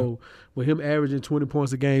amazing. So with him averaging 20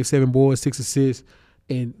 points a game, 7 boards, 6 assists,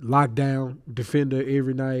 and lockdown defender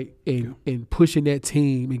every night, and pushing that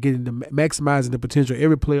team and getting maximizing the potential of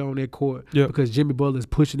every player on that court, because Jimmy Butler is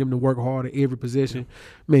pushing them to work hard at every possession.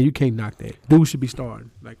 Man, you can't knock that. Dude should be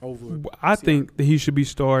starting over. I think that he should be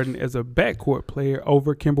starting as a backcourt player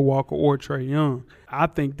over Kemba Walker or Trae Young. I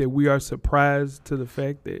think that we are surprised to the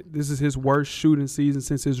fact that this is his worst shooting season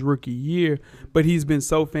since his rookie year, but he's been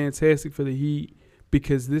so fantastic for the Heat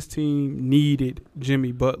because this team needed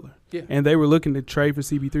Jimmy Butler. Yeah. And they were looking to trade for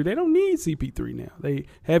CP3. They don't need CP3 now. They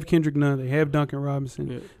have Kendrick Nunn. They have Duncan Robinson.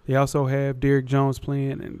 Yeah. They also have Derrick Jones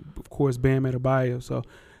playing, and, of course, Bam Adebayo. So,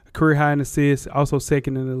 a career high in assists, also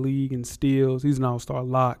second in the league in steals. He's an all-star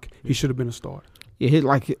lock. He should have been a starter.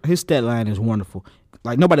 Yeah, his stat line is wonderful.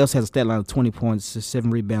 Nobody else has a stat line of 20 points, 7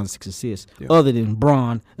 rebounds, 6 assists, other than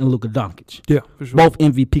Bron and Luka Doncic. Yeah, for sure. Both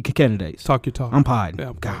MVP candidates. Talk your talk. I'm pied.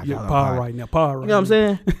 Yeah, God, pie right now. Pie right now. You know what I'm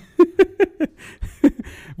saying?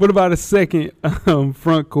 What about a second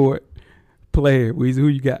front court player, Weezy? Who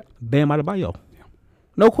you got? Bam Adebayo. Yeah.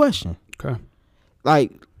 No question. Okay.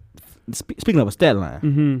 Speaking of a stat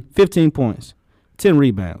line, 15 points, 10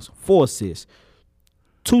 rebounds, 4 assists,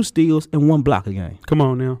 2 steals, and 1 block a game. Come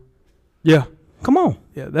on now. Yeah. Come on.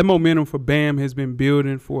 Yeah, that momentum for Bam has been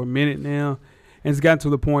building for a minute now, and it's gotten to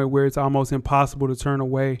the point where it's almost impossible to turn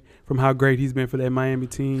away from how great he's been for that Miami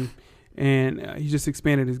team. And he just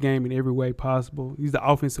expanded his game in every way possible. He's the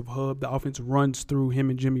offensive hub. The offense runs through him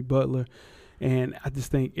and Jimmy Butler. And I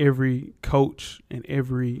just think every coach and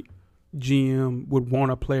every GM would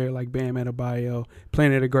want a player like Bam Adebayo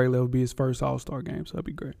playing at a great level be his first All-Star game. So that'd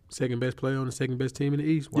be great. Second best player on the second best team in the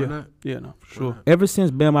East. Why not? Yeah, no, for sure. Ever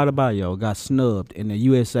since Bam Adebayo got snubbed in the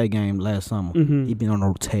USA game last summer, he's been on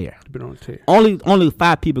a tear. Only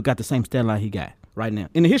 5 people got the same stat line he got right now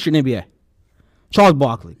in the history of the NBA. Charles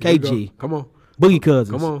Barkley, KG, come on, Boogie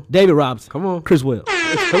Cousins, come on, David Robinson, come on, Chris Wells. You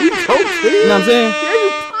know what I'm saying?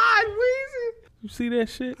 You see that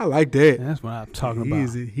shit? I like that. That's what I'm talking about.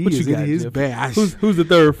 He is in his bag. Who's the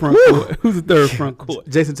third front court? Who's the third front court?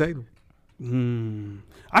 Jason Tatum.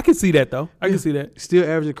 I can see that, though. I can see that. Still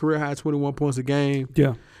averaging career high 21 points a game.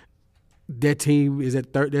 Yeah. That team is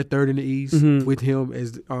at third. They're third in the East with him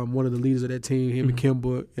as one of the leaders of that team. Him and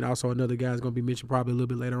Kemba, and also another guy is going to be mentioned probably a little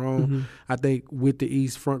bit later on. I think with the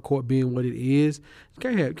East front court being what it is, you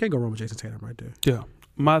can't go wrong with Jason Tatum right there. Yeah.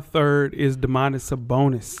 My third is Domantas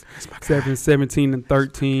Sabonis. 17 and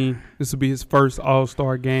 13. This will be his first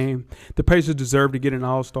All-Star game. The Pacers deserve to get an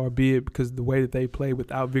All-Star bid because of the way that they play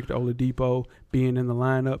without Victor Oladipo being in the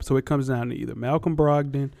lineup. So it comes down to either Malcolm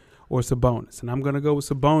Brogdon or Sabonis. And I'm going to go with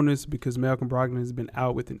Sabonis because Malcolm Brogdon has been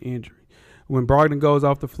out with an injury. When Brogdon goes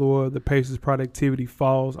off the floor, the Pacers' productivity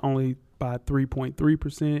falls only by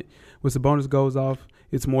 3.3%. When Sabonis goes off,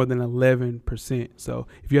 it's more than 11%. So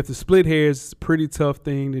if you have to split hairs, it's a pretty tough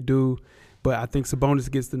thing to do. But I think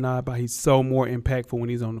Sabonis gets the nod by he's so more impactful when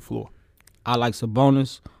he's on the floor. I like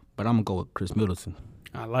Sabonis, but I'm going to go with Chris Middleton.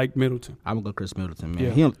 I like Middleton. I'm going to go with Chris Middleton, man.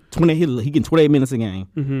 Yeah. He getting 28 minutes a game,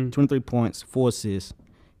 23 points, 4 assists.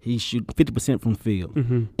 He shooting 50% from the field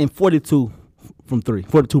and 42 from 3,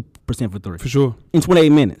 42% for 3. For sure. In 28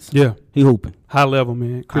 minutes. Yeah. He hooping. High level,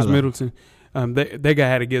 man. Chris High Middleton. They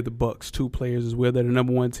got to give the Bucks 2 players as well. They're the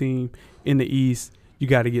number 1 team in the East. You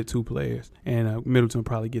got to get 2 players. And Middleton will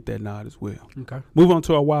probably get that nod as well. Okay. Move on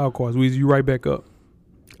to our wild cards. Weezy, you right back up.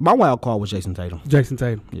 My wild card was Jason Tatum. Jason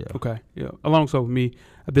Tatum. Yeah. Okay. Yeah. Alongside with me,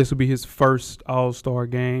 this will be his first All-Star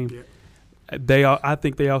game. Yeah. I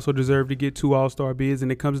think they also deserve to get 2 All-Star bids,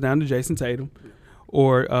 and it comes down to Jason Tatum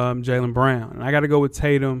or Jaylen Brown. And I got to go with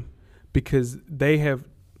Tatum because they have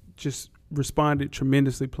just responded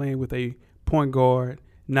tremendously playing with a point guard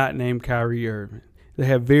not named Kyrie Irving. They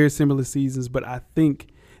have very similar seasons, but I think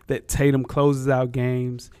that Tatum closes out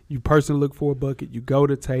games. You personally look for a bucket, you go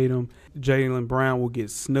to Tatum. Jaylen Brown will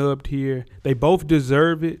get snubbed here. They both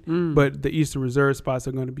deserve it, but the Eastern Reserve spots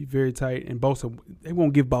are going to be very tight, and they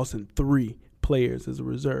won't give Boston 3 players as a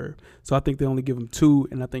reserve. So I think they only give them 2,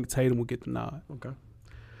 and I think Tatum will get the nod. Okay.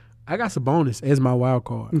 I got Sabonis as my wild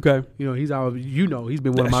card. Okay. He's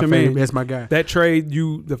been one of my favorites. That's my guy. That trade,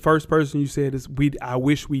 the first person you said is I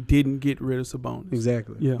wish we didn't get rid of Sabonis.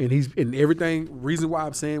 Exactly. Yeah. And he's in everything. Reason why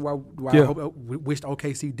I'm saying why I wished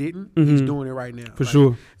OKC didn't. He's doing it right now. For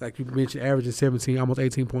sure. Like you mentioned, averaging 17, almost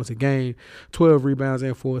 18 points a game, 12 rebounds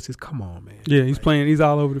and 4 assists. Come on, man. Yeah, he's playing. He's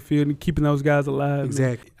all over the field and keeping those guys alive.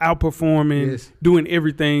 Exactly. Man. Outperforming, doing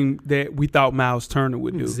everything that we thought Miles Turner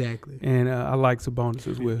would do. Exactly. And I like Sabonis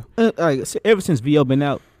as well. Ever since VO been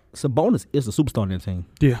out, Sabonis is a superstar in that team.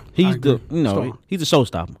 Yeah, he's he's a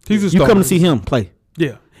showstopper. You come to see him play.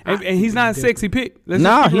 Yeah, and he's not a sexy pick. He's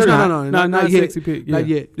not. Not a sexy pick. Yeah. Not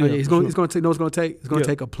yet. It's going to take. It's going to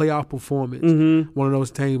take a playoff performance. One of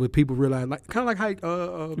those things where people realize, kind of like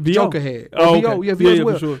how Joker had. VO as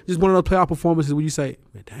well. For sure. Just one of those playoff performances where you say,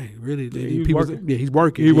 man, dang, really? He's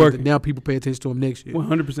working. He's working. Now people pay attention to him next year.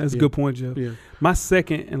 100%. That's a good point, Jeff. Yeah. My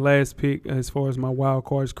second and last pick, as far as my wild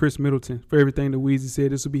card, is Chris Middleton. For everything that Weezy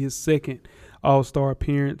said, this will be his second All-Star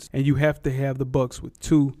appearance, and you have to have the Bucks with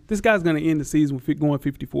 2. This guy's going to end the season with going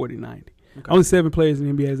 50, 40, 90. Okay. Only 7 players in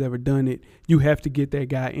the NBA has ever done it. You have to get that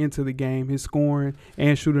guy into the game. His scoring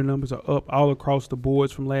and shooting numbers are up all across the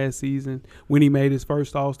boards from last season. When he made his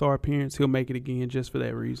first All-Star appearance, he'll make it again just for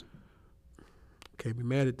that reason. Can't be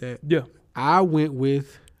mad at that. Yeah. I went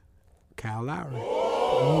with Kyle Lowry.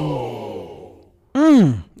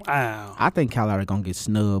 Wow. I think Kyle Lowry gonna get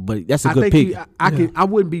snubbed, but that's a good pick. I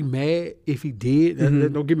wouldn't be mad if he did.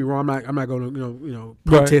 Don't get me wrong. I'm not gonna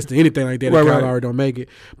protest or anything like that. If Kyle Lowry don't make it,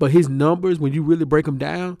 but his numbers, when you really break them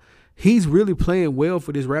down, he's really playing well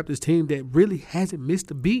for this Raptors team that really hasn't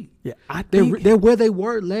missed a beat. Yeah, I think they're where they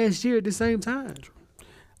were last year at the same time.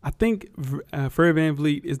 I think Fred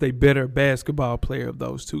VanVleet is the better basketball player of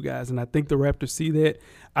those 2 guys, and I think the Raptors see that.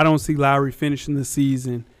 I don't see Lowry finishing the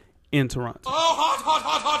season in Toronto.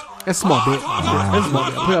 That's a smart bet. That's a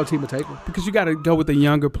smart bet. Playoff team will take him. Because you got to go with the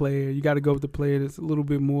younger player. You got to go with the player that's a little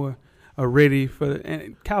bit more are ready for.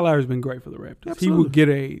 And Kyle Lowry's been great for the Raptors. Absolutely. He would get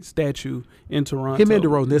a statue in Toronto. Him and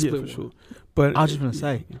DeRozan, that's for split sure. But I was just gonna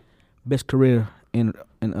say, best career in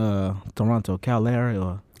Toronto, Kyle Lowry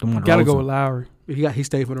or DeMar gotta go DeRozan? with Lowry. He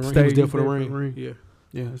stayed for the ring. Stayed- He was there he for the stayed ring. Yeah.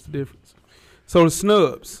 Yeah, that's the difference. So the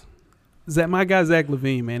snubs. My guy Zach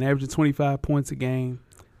LaVine, man, averaging 25 points a game.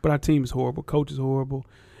 But our team is horrible. Coach is horrible.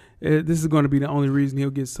 This is going to be the only reason he'll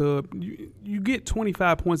get subbed. You get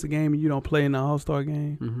 25 points a game and you don't play in the All-Star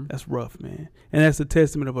game. Mm-hmm. That's rough, man. And that's a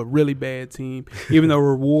testament of a really bad team. Even though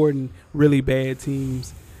we're rewarding really bad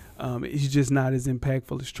teams, he's just not as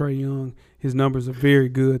impactful as Trae Young. His numbers are very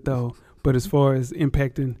good, though. But as far as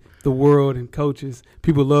impacting the world and coaches,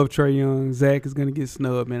 people love Trae Young. Zach is going to get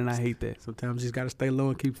snubbed, man, and I hate that. Sometimes you just got to stay low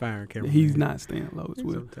and keep firing, Cameron. He's not staying low as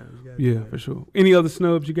well. Sometimes you gotta Yeah, do that. for sure. Any other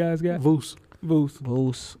snubs you guys got? Voos.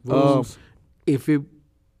 Voos. If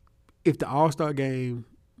the All-Star game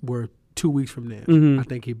were 2 weeks from now, Mhm. I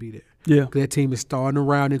think he'd be there. Yeah. That team is starting to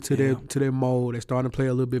round into Yeah. their mold. They're starting to play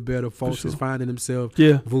a little bit better. Fultz sure. is finding himself.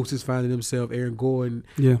 Yeah. Voos is finding himself. Aaron Gordon.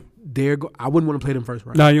 Yeah. I wouldn't want to play them first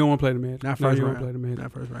round. No, you don't want to play the Magic. Not No, first you don't round. play the Magic.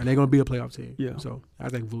 Not first round. They're going to be a playoff team. Yeah. So I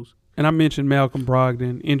think Voos. And I mentioned Malcolm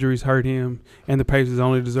Brogdon. Injuries hurt him, and the Pacers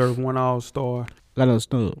only deserve one All-Star. Got another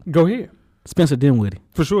snub. Go ahead. Spencer Dinwiddie.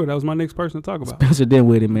 For sure. That was my next person to talk about. Spencer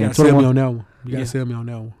Dinwiddie, You man. got to sell me 21 on that one. You got Yeah. to sell me on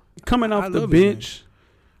that one. Coming I off the love his bench,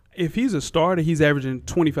 if he's a starter, he's averaging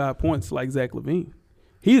 25 points like Zach LaVine.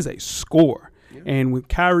 He is a scorer. Yeah. And when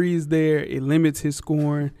Kyrie's there, it limits his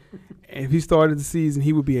scoring. If he started the season,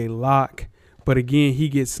 he would be a lock. But again, he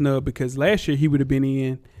gets snubbed because last year he would have been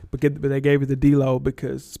in, but they gave it to D'Lo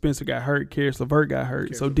because Spencer got hurt, Karis LeVert got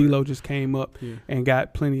hurt. So D'Lo just came up and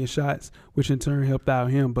got plenty of shots, which in turn helped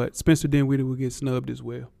out him. But Spencer Dinwiddie will get snubbed as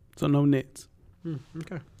well. So no Nets.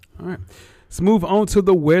 Okay. All right. Let's move on to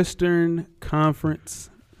the Western Conference.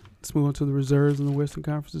 Let's move on to the reserves in the Western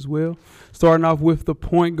Conference as well. Starting off with the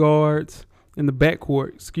point guards in the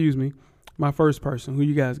backcourt. My first person. Who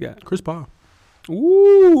you guys got? Chris Paul.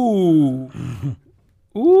 Ooh.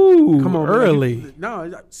 Come on, early. Man.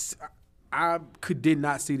 No, I did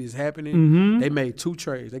not see this happening. Mm-hmm. They made two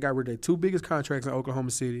trades. They got rid of their two biggest contracts in Oklahoma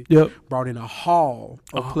City. Yep. Brought in a haul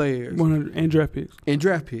of players 100 and draft picks.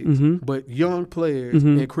 Mm-hmm. But young players,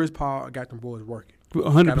 Mm-hmm. and Chris Paul got them boys working.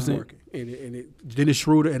 100%. Got them working. Dennis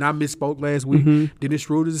Schroeder, and I misspoke last week. Mm-hmm. Dennis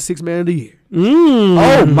Schroeder's the 6th man of the year.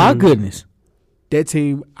 Oh, my goodness. That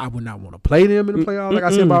team, I would not want to play them in the playoffs. Like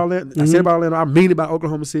I said about Atlanta. I said about Atlanta. I mean about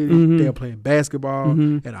Oklahoma City. Mm-hmm. They're playing basketball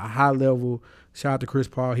Mm-hmm. at a high level. Shout out to Chris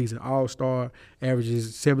Paul. He's an all-star.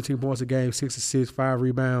 Averages 17 points a game, 6 assists, 5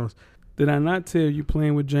 rebounds. Did I not tell you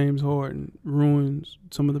playing with James Harden ruins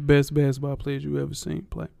some of the best basketball players you've ever seen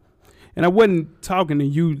play? And I wasn't talking to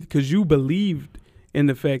you because you believed in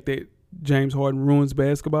the fact that James Harden ruins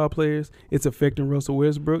basketball players. It's affecting Russell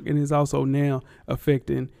Westbrook, and it's also now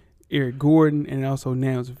affecting Eric Gordon, and also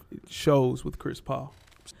now it shows with Chris Paul.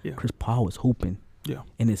 Yeah. Chris Paul is hooping. Yeah.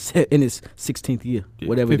 In his 16th year, Yeah,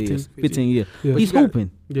 whatever 15, it is. 15 year. Yeah. He's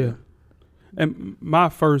hooping. Yeah. And my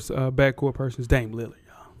first backcourt person is Dame Lillard,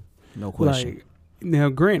 y'all. No question. Like, now,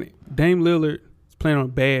 granted, Dame Lillard is playing on a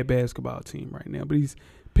bad basketball team right now, but he's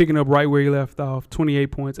picking up right where he left off, 28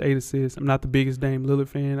 points, 8 assists. I'm not the biggest Dame Lillard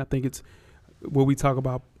fan. I think it's what we talk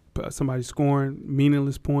about, somebody scoring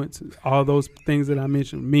meaningless points. All those things that I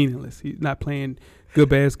mentioned, meaningless. He's not playing good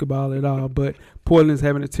basketball at all. But Portland's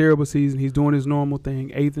having a terrible season. He's doing his normal thing,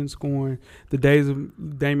 8th in scoring. The days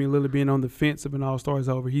of Damian Lillard being on the fence of an all-star is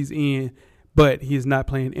over. He's in, but he is not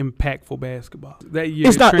playing impactful basketball. That year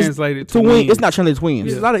It's not translated to to win. wins. It's not translated to wins.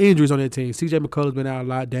 There's a lot of injuries on that team. C.J. McCullough's been out a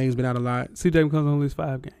lot. Dame's been out a lot. CJ McCollum only lose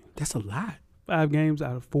 5 games. That's a lot. 5 games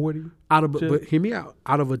out of 40. But hear me out.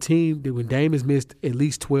 Out of a team that when Dame has missed at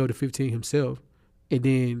least 12 to 15 himself, and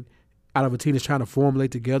then out of a team that's trying to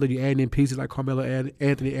formulate together, you add in pieces like Carmelo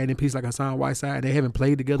Anthony, add in pieces like Hassan Whiteside, and they haven't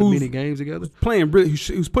played together many games together. Playing really,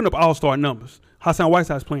 who's putting up all-star numbers. Hassan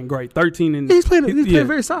Whiteside's playing great. 13 and He's playing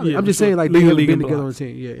very solid. Yeah, I'm just for saying, sure. like, they haven't League been and together on blocks. the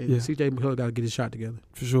team. Yeah, and Yeah. C.J. McCullough got to get his shot together.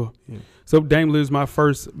 For sure. Yeah. So Dame Lillard's my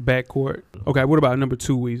first backcourt. Okay, what about number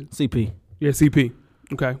 2, Weezy? CP. Yeah, CP.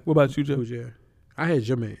 Okay, what about you, Jeff? Who's your? I had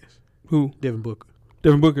your man, Who? Devin Booker.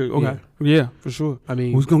 Devin Booker. Okay. Yeah, for sure. I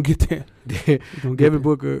mean, Who's going to get there? Devin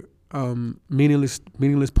Booker, meaningless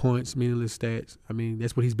points, meaningless stats. I mean,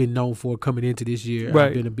 that's what he's been known for coming into this year. Right.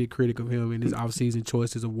 I've been a big critic of him and his offseason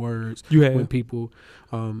choices of words. You have. When people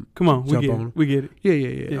Come on, we jump get on it. him. We get it.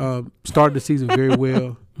 Yeah. Started the season very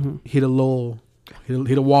well. Hit a lull.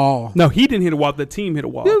 Hit a wall. No, he didn't hit a wall. The team hit a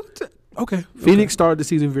wall. Okay. Phoenix started the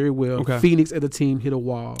season very well. Okay. Phoenix as a team hit a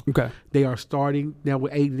wall. Okay. They are starting now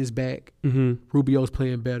with Aiden is back. Mm-hmm. Rubio's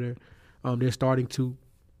playing better. They're starting to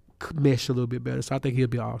mesh a little bit better. So I think he'll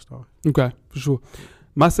be an all-star. Okay, for sure.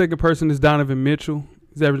 My second person is Donovan Mitchell.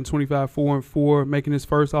 He's averaging 25, 4 and 4, making his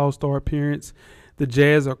first all-star appearance. The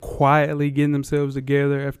Jazz are quietly getting themselves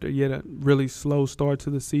together after yet a really slow start to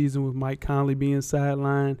the season with Mike Conley being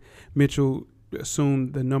sidelined. Mitchell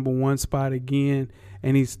assumed the number 1 spot again,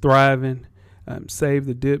 and he's thriving. Saved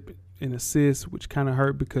the dip in assists, which kind of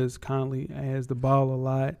hurt because Conley has the ball a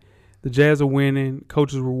lot. The Jazz are winning.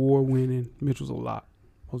 Coach's reward winning. Mitchell's a lot,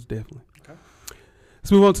 most definitely. Okay.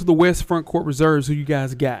 Let's move on to the West front court reserves. Who you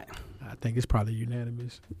guys got? I think it's probably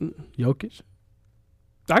unanimous. Jokic.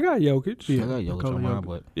 I got Jokic. I got Jokic on mine,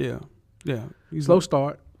 but Yeah. He's Slow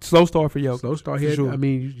start. Slow start for Jokic. Slow start for here. sure. I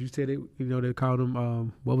mean, you said it. You know, they called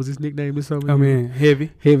him. What was his nickname this summer? I mean,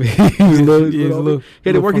 heavy. Heavy. He was a little, He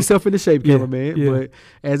had to work himself into shape, Yeah, cameraman. yeah. But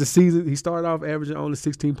as the season, he started off averaging only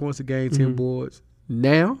 16 points a game, 10 boards.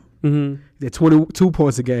 Now, Mm-hmm. they're 22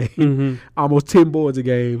 points a game, Mm-hmm. almost 10 boards a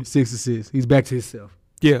game, 6 assists. He's back to himself.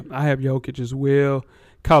 Yeah, I have Jokic as well.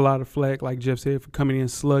 Caught a lot of flack, like Jeff said, for coming in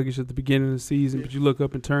sluggish at the beginning of the season. But you look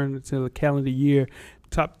up and turn into the calendar year,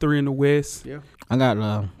 top 3 in the West. Yeah. I got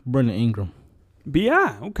Brandon Ingram.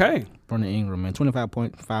 B.I., okay. Brandon Ingram, man,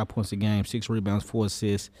 25.5 points a game, 6 rebounds, 4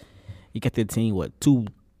 assists. He got that team two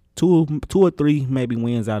or three maybe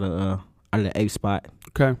wins out of the 8th spot.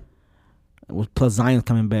 Okay. Plus Zion's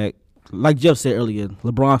coming back. Like Jeff said earlier,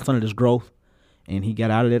 LeBron started his growth, and he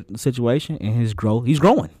got out of that situation, and he's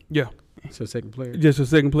growing. Yeah. So second player. Just a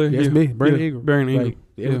second player? That's yeah. me, Brandon yeah. Ingram. Brandon Ingram.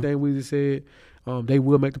 Like, everything we just said, they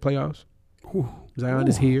will make the playoffs. Ooh. Zion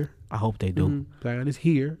is here. I hope they do. Mm-hmm. Zion is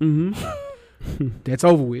here. Mm-hmm. That's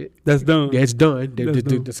over with. That's done. That's done.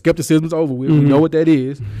 The skepticism's over with. We know what that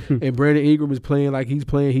is. And Brandon Ingram is playing like he's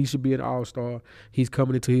playing. He should be an all-star. He's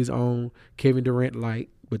coming into his own Kevin Durant light.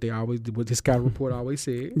 But what the scouting report always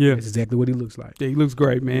said. Yeah. That's exactly what he looks like. Yeah, he looks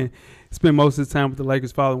great, man. Spent most of his time with the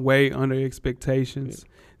Lakers falling way under expectations.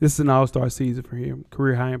 Yeah. This is an all-star season for him.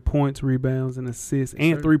 Career high in points, rebounds, and assists,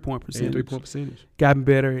 and three-point percentage. Gotten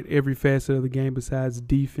better at every facet of the game besides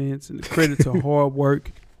defense, and the credit to hard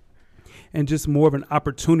work and just more of an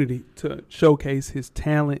opportunity to showcase his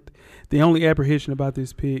talent. The only apprehension about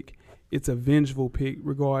this pick, it's a vengeful pick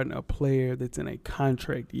regarding a player that's in a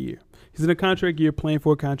contract year. He's in a contract year playing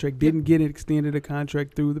for a contract, didn't get extended a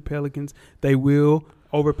contract through the Pelicans. They will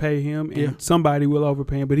overpay him, and somebody will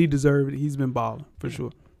overpay him, but he deserved it. He's been balling for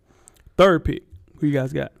sure. Third pick, who you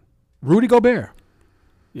guys got? Rudy Gobert.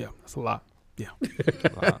 Yeah, that's a lot. Yeah.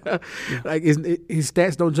 Like his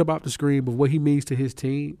stats don't jump off the screen, but what he means to his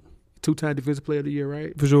team, 2-time defensive player of the year,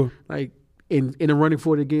 right? For sure. Like in the running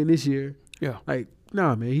for it again this year. Yeah. Like,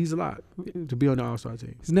 nah, man, he's a lot to be on the All-Star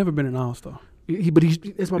team. He's never been an All-Star. But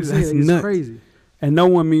that's what I'm saying. It's nuts. Crazy. And no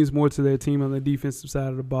one means more to their team on the defensive side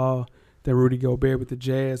of the ball than Rudy Gobert with the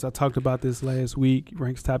Jazz. I talked about this last week. He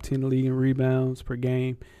ranks top 10 in the league in rebounds per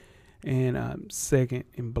game and second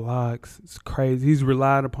in blocks. It's crazy. He's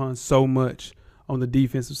relied upon so much on the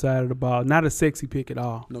defensive side of the ball. Not a sexy pick at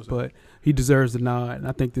all, but he deserves the nod, and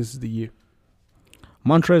I think this is the year.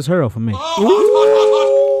 Montrezl Harrell for me.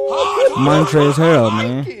 Montrezl Harrell,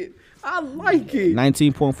 man. I like it.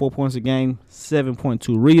 19.4 points a game,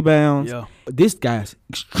 7.2 rebounds. Yeah. This guy's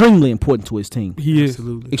extremely important to his team. He is.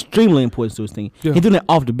 Absolutely. Extremely important to his team. Yeah. He's doing that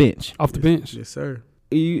off the bench. Off the bench. Yes, sir.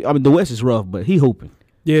 I mean, the West is rough, but he hooping.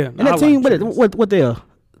 Yeah. And that team, what they are?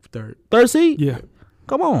 Third seed? Yeah.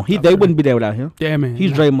 Come on. They wouldn't be there without him. Yeah, man.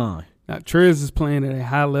 He's Draymond. Now, Trez is playing at a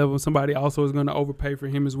high level. Somebody also is going to overpay for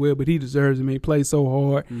him as well, but he deserves it. I mean, he plays so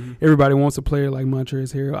hard. Mm-hmm. Everybody wants a player like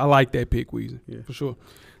Montrezl Harrell. I like that pick, Weezy, for sure.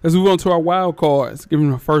 Let's move on to our wild cards. Give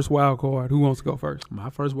him a first wild card. Who wants to go first? My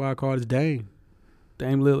first wild card is Dame.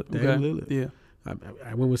 Dame Lillard. Lillard. Yeah.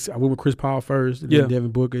 I went with Chris Paul first, and then Devin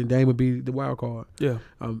Booker, and Dame would be the wild card. Yeah.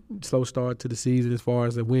 Slow start to the season as far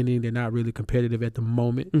as the winning. They're not really competitive at the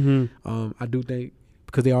moment. Mm-hmm. I do think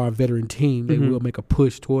because they are a veteran team, they will make a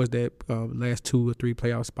push towards that last 2 or 3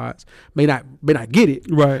 playoff spots. May not get it,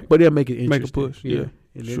 right? But they'll make it interesting. Make a push, yeah.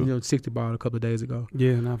 And then 60 ball a couple of days ago.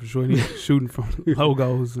 Yeah, not for sure. He's shooting from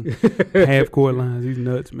logos and half court lines. He's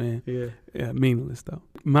nuts, man. Yeah, meaningless though.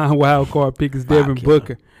 My wild card pick is Devin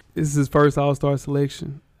Booker. This is his first All-Star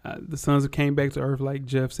selection. The Suns have came back to earth like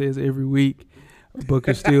Jeff says every week.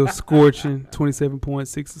 Booker still scorching, 27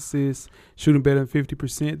 points, 6 assists, shooting better than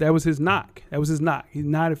 50%. That was his knock. He's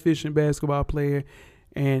not an efficient basketball player.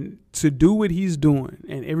 And to do what he's doing,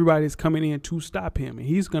 and everybody's coming in to stop him, and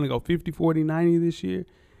he's going to go 50, 40, 90 this year,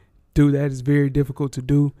 dude, that is very difficult to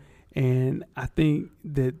do. And I think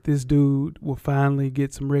that this dude will finally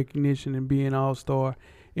get some recognition and be an all-star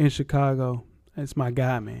in Chicago. That's my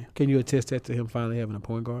guy, man. Can you attest that to him finally having a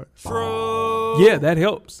point guard? True. Yeah, that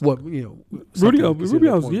helps. What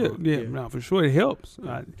Rubio's, yeah, no, for sure it helps.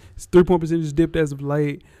 His 3-point percentage dipped as of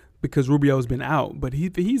late because Rubio's been out, but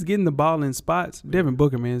he's getting the ball in spots. Devin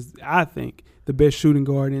Booker, man, is, I think, the best shooting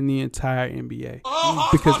guard in the entire NBA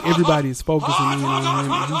because everybody is focusing in on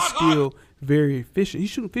him, and he's still very efficient. He's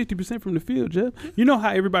shooting 50% from the field, Jeff. You know how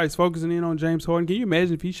everybody's focusing in on James Harden. Can you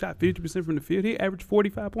imagine if he shot 50% from the field? He averaged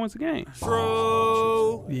 45 points a game.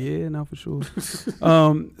 True. Yeah, no, for sure.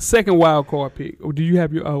 Second wild card pick. Or do you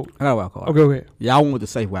have your? Oh, I got a wild card. Okay, go ahead. Yeah, I went with the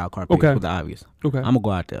safe wild card pick. Okay. With the obvious. Okay. I'm gonna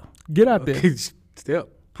go out there. Get out there. Step.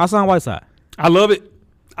 Hassan Whiteside. I love it.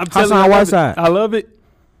 I'm telling you, Hassan Whiteside. I love it.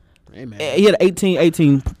 Hey, man. He had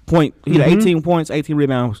 18 point. He had 18 points, 18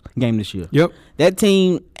 rebounds game this year. Yep. That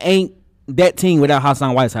team ain't that team without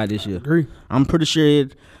Hassan Whiteside this year. Agree. I'm pretty sure.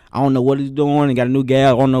 I don't know what he's doing. He got a new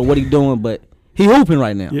gal. I don't know what he's doing, but he hooping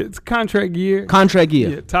right now. Yeah, it's contract year.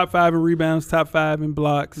 Yeah, top 5 in rebounds, top 5 in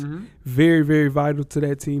blocks. Mm-hmm. Very, very vital to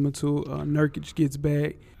that team until Nurkic gets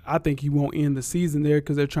back. I think he won't end the season there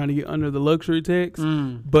because they're trying to get under the luxury tax.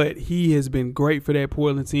 But he has been great for that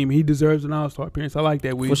Portland team. He deserves an All-Star appearance. I like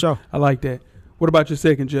that, Weezy. For sure. I like that. What about your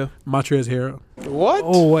second, Jeff? Montrezl Harrell. What?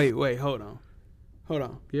 Oh, wait. Hold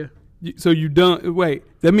on. Yeah. So you done? Wait,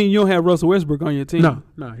 that means you don't have Russell Westbrook on your team?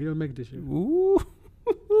 No, he don't make it this year. Ooh.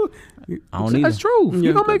 I don't either. That's true. He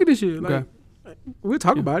Yeah, don't okay. make it this year. Like, Okay. we'll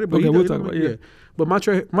talk about it. But Okay, he we'll don't talk about make it, But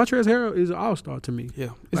Montrezl Harrell is an all-star to me. Yeah.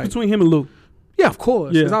 It's Like- between him and Lou. Yeah, of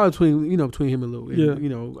course. Yeah. It's all between him and Lou. And,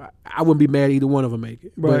 Yeah. I wouldn't be mad either one of them make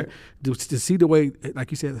it. Right. But to see the way, like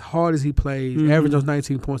you said, as hard as he plays, average those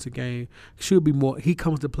 19 points a game, should be more. He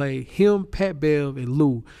comes to play. Him, Pat Bev, and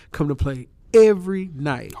Lou come to play every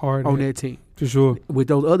night Hard on man. that team. For sure. With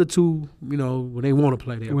those other two, when they want to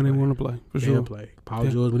play, When they want to play. For they'll sure. play. Paul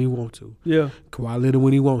George when he want to. Yeah. Kawhi Leonard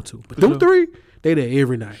when he want to. But For them sure. three, they there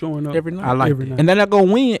every night. Showing up. Every night. I like Every that. night. And they're not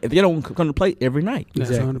gonna win if they don't come to play every night. That's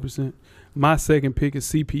Exactly. 100%. My second pick is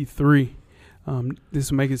CP3.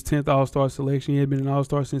 This will make his 10th All-Star selection. He had been an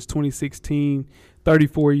All-Star since 2016.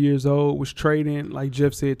 34 years old. Was traded, like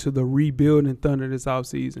Jeff said, to the rebuilding Thunder this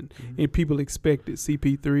offseason. And people expected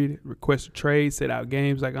CP3 to request a trade, set out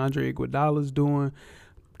games like Andre Iguodala's doing.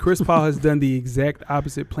 Chris Paul has done the exact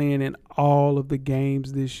opposite, playing in all of the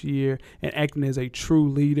games this year and acting as a true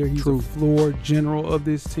leader. He's a floor general of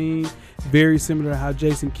this team. Very similar to how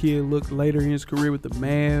Jason Kidd looked later in his career with the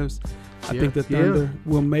Mavs. I think the Thunder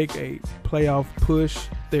will make a playoff push.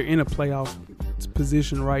 They're in a playoff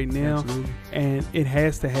position right now. Absolutely. And it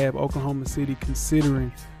has to have Oklahoma City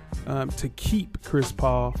considering to keep Chris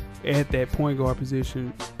Paul at that point guard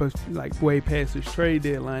position, but like way past his trade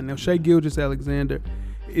deadline. Now, Shai Gilgeous-Alexander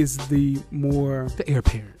is the heir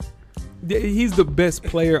apparent. He's the best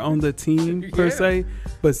player on the team per se,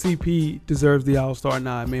 but CP deserves the All-Star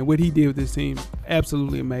nod, man. What he did with this team,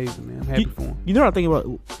 absolutely amazing, man. I'm happy for him. You know what I think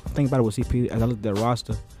about it with CP as I look at that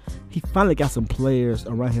roster? He finally got some players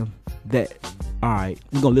around him that, all right,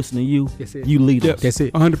 we're going to listen to you. That's it. You lead Yep. us. That's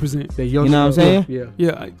it. 100%. That You know what I'm saying? Yeah.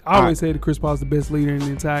 Yeah, I always say that Chris Paul's the best leader in the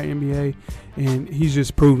entire NBA, and he's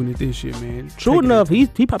just proving it this year, man. True Taking enough,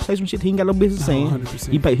 it he probably say some shit he ain't got no business saying. 100%.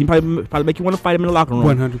 He probably make you want to fight him in the locker room.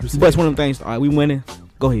 100%. But it's one of them things, all right, we winning.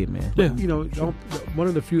 Go ahead, man. Yeah. One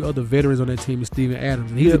of the few other veterans on that team is Steven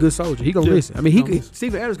Adams, and he's a good soldier. He gonna listen. I mean,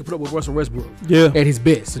 Steven Adams can put up with Russell Westbrook. Yeah. At his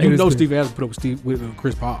best. So At you his know best. Steven Adams put up with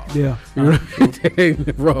Chris Paul. Yeah. You know? That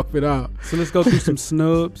ain't rough at all. So let's go through some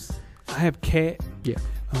snubs. I have Cat. Yeah.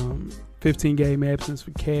 15 game absence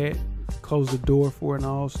for Cat. Closed the door for an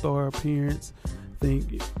All-Star appearance. I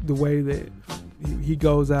think the way that he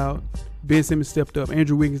goes out, Ben Simmons stepped up.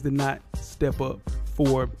 Andrew Wiggins did not step up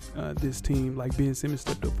for this team like Ben Simmons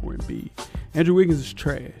stepped up for Embiid. Andrew Wiggins is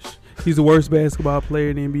trash. He's the worst basketball player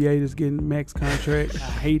in the NBA that's getting max contract. I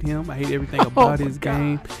hate him. I hate everything about his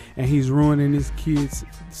game. And he's ruining his kid's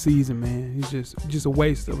season, man. He's just a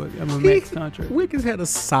waste of a max contract. Wiggins had a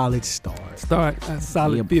solid start. Start a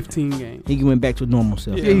solid 15 games. He went back to his normal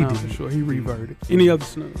self. Yeah, he no, did. for sure. He reverted. Any other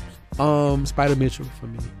snubs? Spider Mitchell for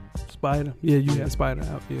me. Spider. Yeah, you had Spider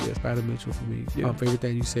out. Yeah. Yeah, Spider Mitchell for me. Yeah. Favorite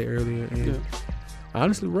thing you said earlier. And Yeah.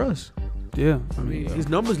 honestly, Russ. Yeah. I mean, his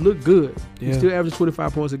numbers look good. He Yeah. still averages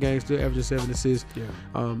 25 points a game, still averages 7 assists.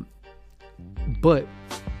 Yeah. But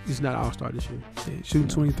he's not an all-star this year. Yeah, shooting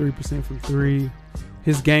 23% from three.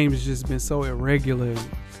 His game has just been so irregular.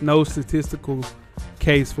 No statistical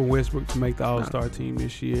case for Westbrook to make the All-Star team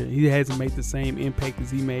this year. He hasn't made the same impact as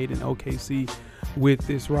he made in OKC with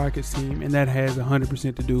this Rockets team, and that has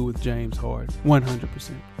 100% to do with James Harden.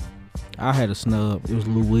 100%. I had a snub. It was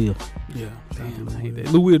Lou Will. Yeah, damn, I hate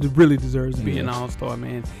that. Lou Will really deserves to be an all-star,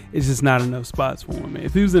 man. It's just not enough spots for him, man.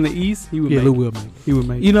 If he was in the East, he would make Lou Will make it. He would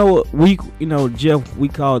make You know what? Jeff, we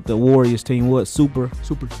called the Warriors team what? Super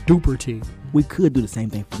duper team. We could do the same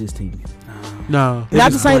thing for this team. No.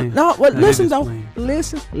 Not the same. No, what? Listen, though.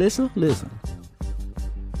 Playing. Listen.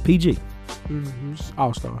 PG. Mm-hmm.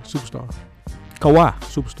 All-star. Superstar. Kawhi.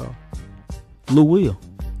 Superstar. Lou Will.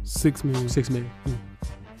 $6 million. $6 million.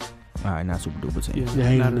 All right, not super duper team.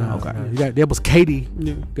 Okay. That was Katie.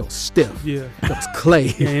 Yeah. That was Steph. Yeah. That was Clay.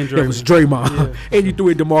 Yeah, and that was Draymond. Yeah. And you threw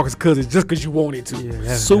in DeMarcus Cousins just because you wanted to. Yeah,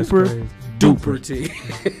 that's super crazy. duper team.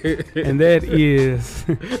 And that is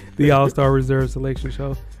the All-Star Reserve Selection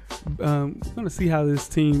Show. We're going to see how this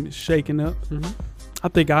team is shaking up. Mm-hmm. I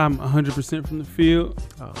think I'm 100% from the field.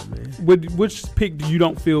 Oh, man. Which pick do you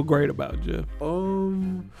don't feel great about, Jeff?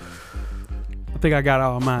 I think I got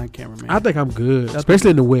all mine, cameraman. I think I'm good, especially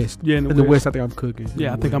in the West. Yeah, in the West, I think I'm cooking.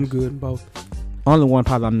 Yeah, I think I'm good in both. Only one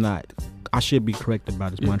part I'm not. I should be corrected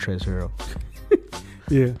about is Montrezl Harrell.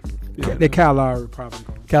 Yeah. That Kyle Lowry probably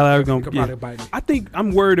going to bite me. I think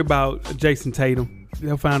I'm worried about Jason Tatum.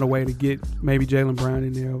 They'll find a way to get maybe Jaylen Brown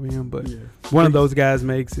in there over him, but one of those guys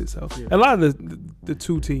makes it. So a lot of the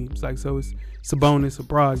two teams, like, so it's Sabonis or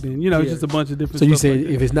Brogdon. It's just a bunch of different. So you stuff said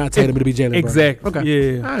like if it's not Tatum, it'll be Jaylen Brown. Exactly. Okay.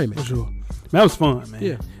 Yeah. All right, man. For sure. That was fun, man.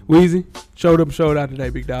 Yeah. Weezy showed up, showed out today,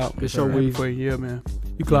 big dog. Good show, Weezy. For a year, man.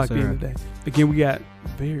 You clocked in today. Again, we got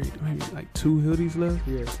maybe like 2 hoodies left.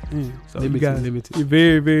 Yeah. Man, so limited. You're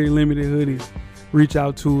very, very limited hoodies. Reach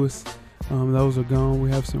out to us. Those are gone. We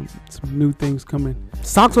have some new things coming.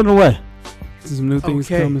 Socks on the way. Some new things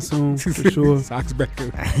coming soon, for sure. Socks back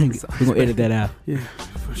up. We're going to edit that out. Yeah,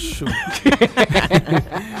 for sure.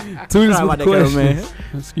 Tweet us with the questions.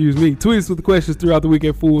 Excuse me. Tweet us with the questions throughout the week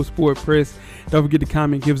at Full Sport Press. Don't forget to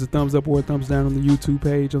comment, give us a thumbs up or a thumbs down on the YouTube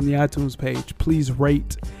page, on the iTunes page. Please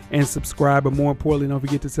rate and subscribe, but more importantly, don't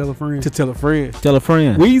forget to tell a friend. Tell a friend.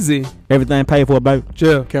 Weezy. Everything paid for, baby.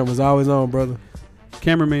 Jeff. Camera's always on, brother.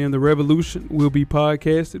 Cameraman, the revolution will be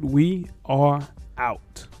podcasted. We are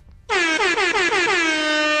out.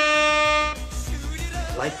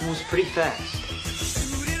 Life moves pretty fast.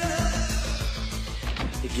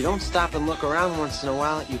 If you don't stop and look around once in a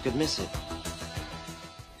while, you could miss it.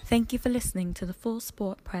 Thank you for listening to the Full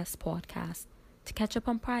Sport Press podcast. To catch up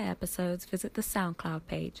on prior episodes, visit the SoundCloud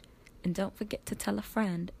page. And don't forget to tell a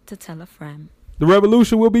friend to tell a friend. The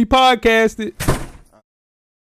revolution will be podcasted.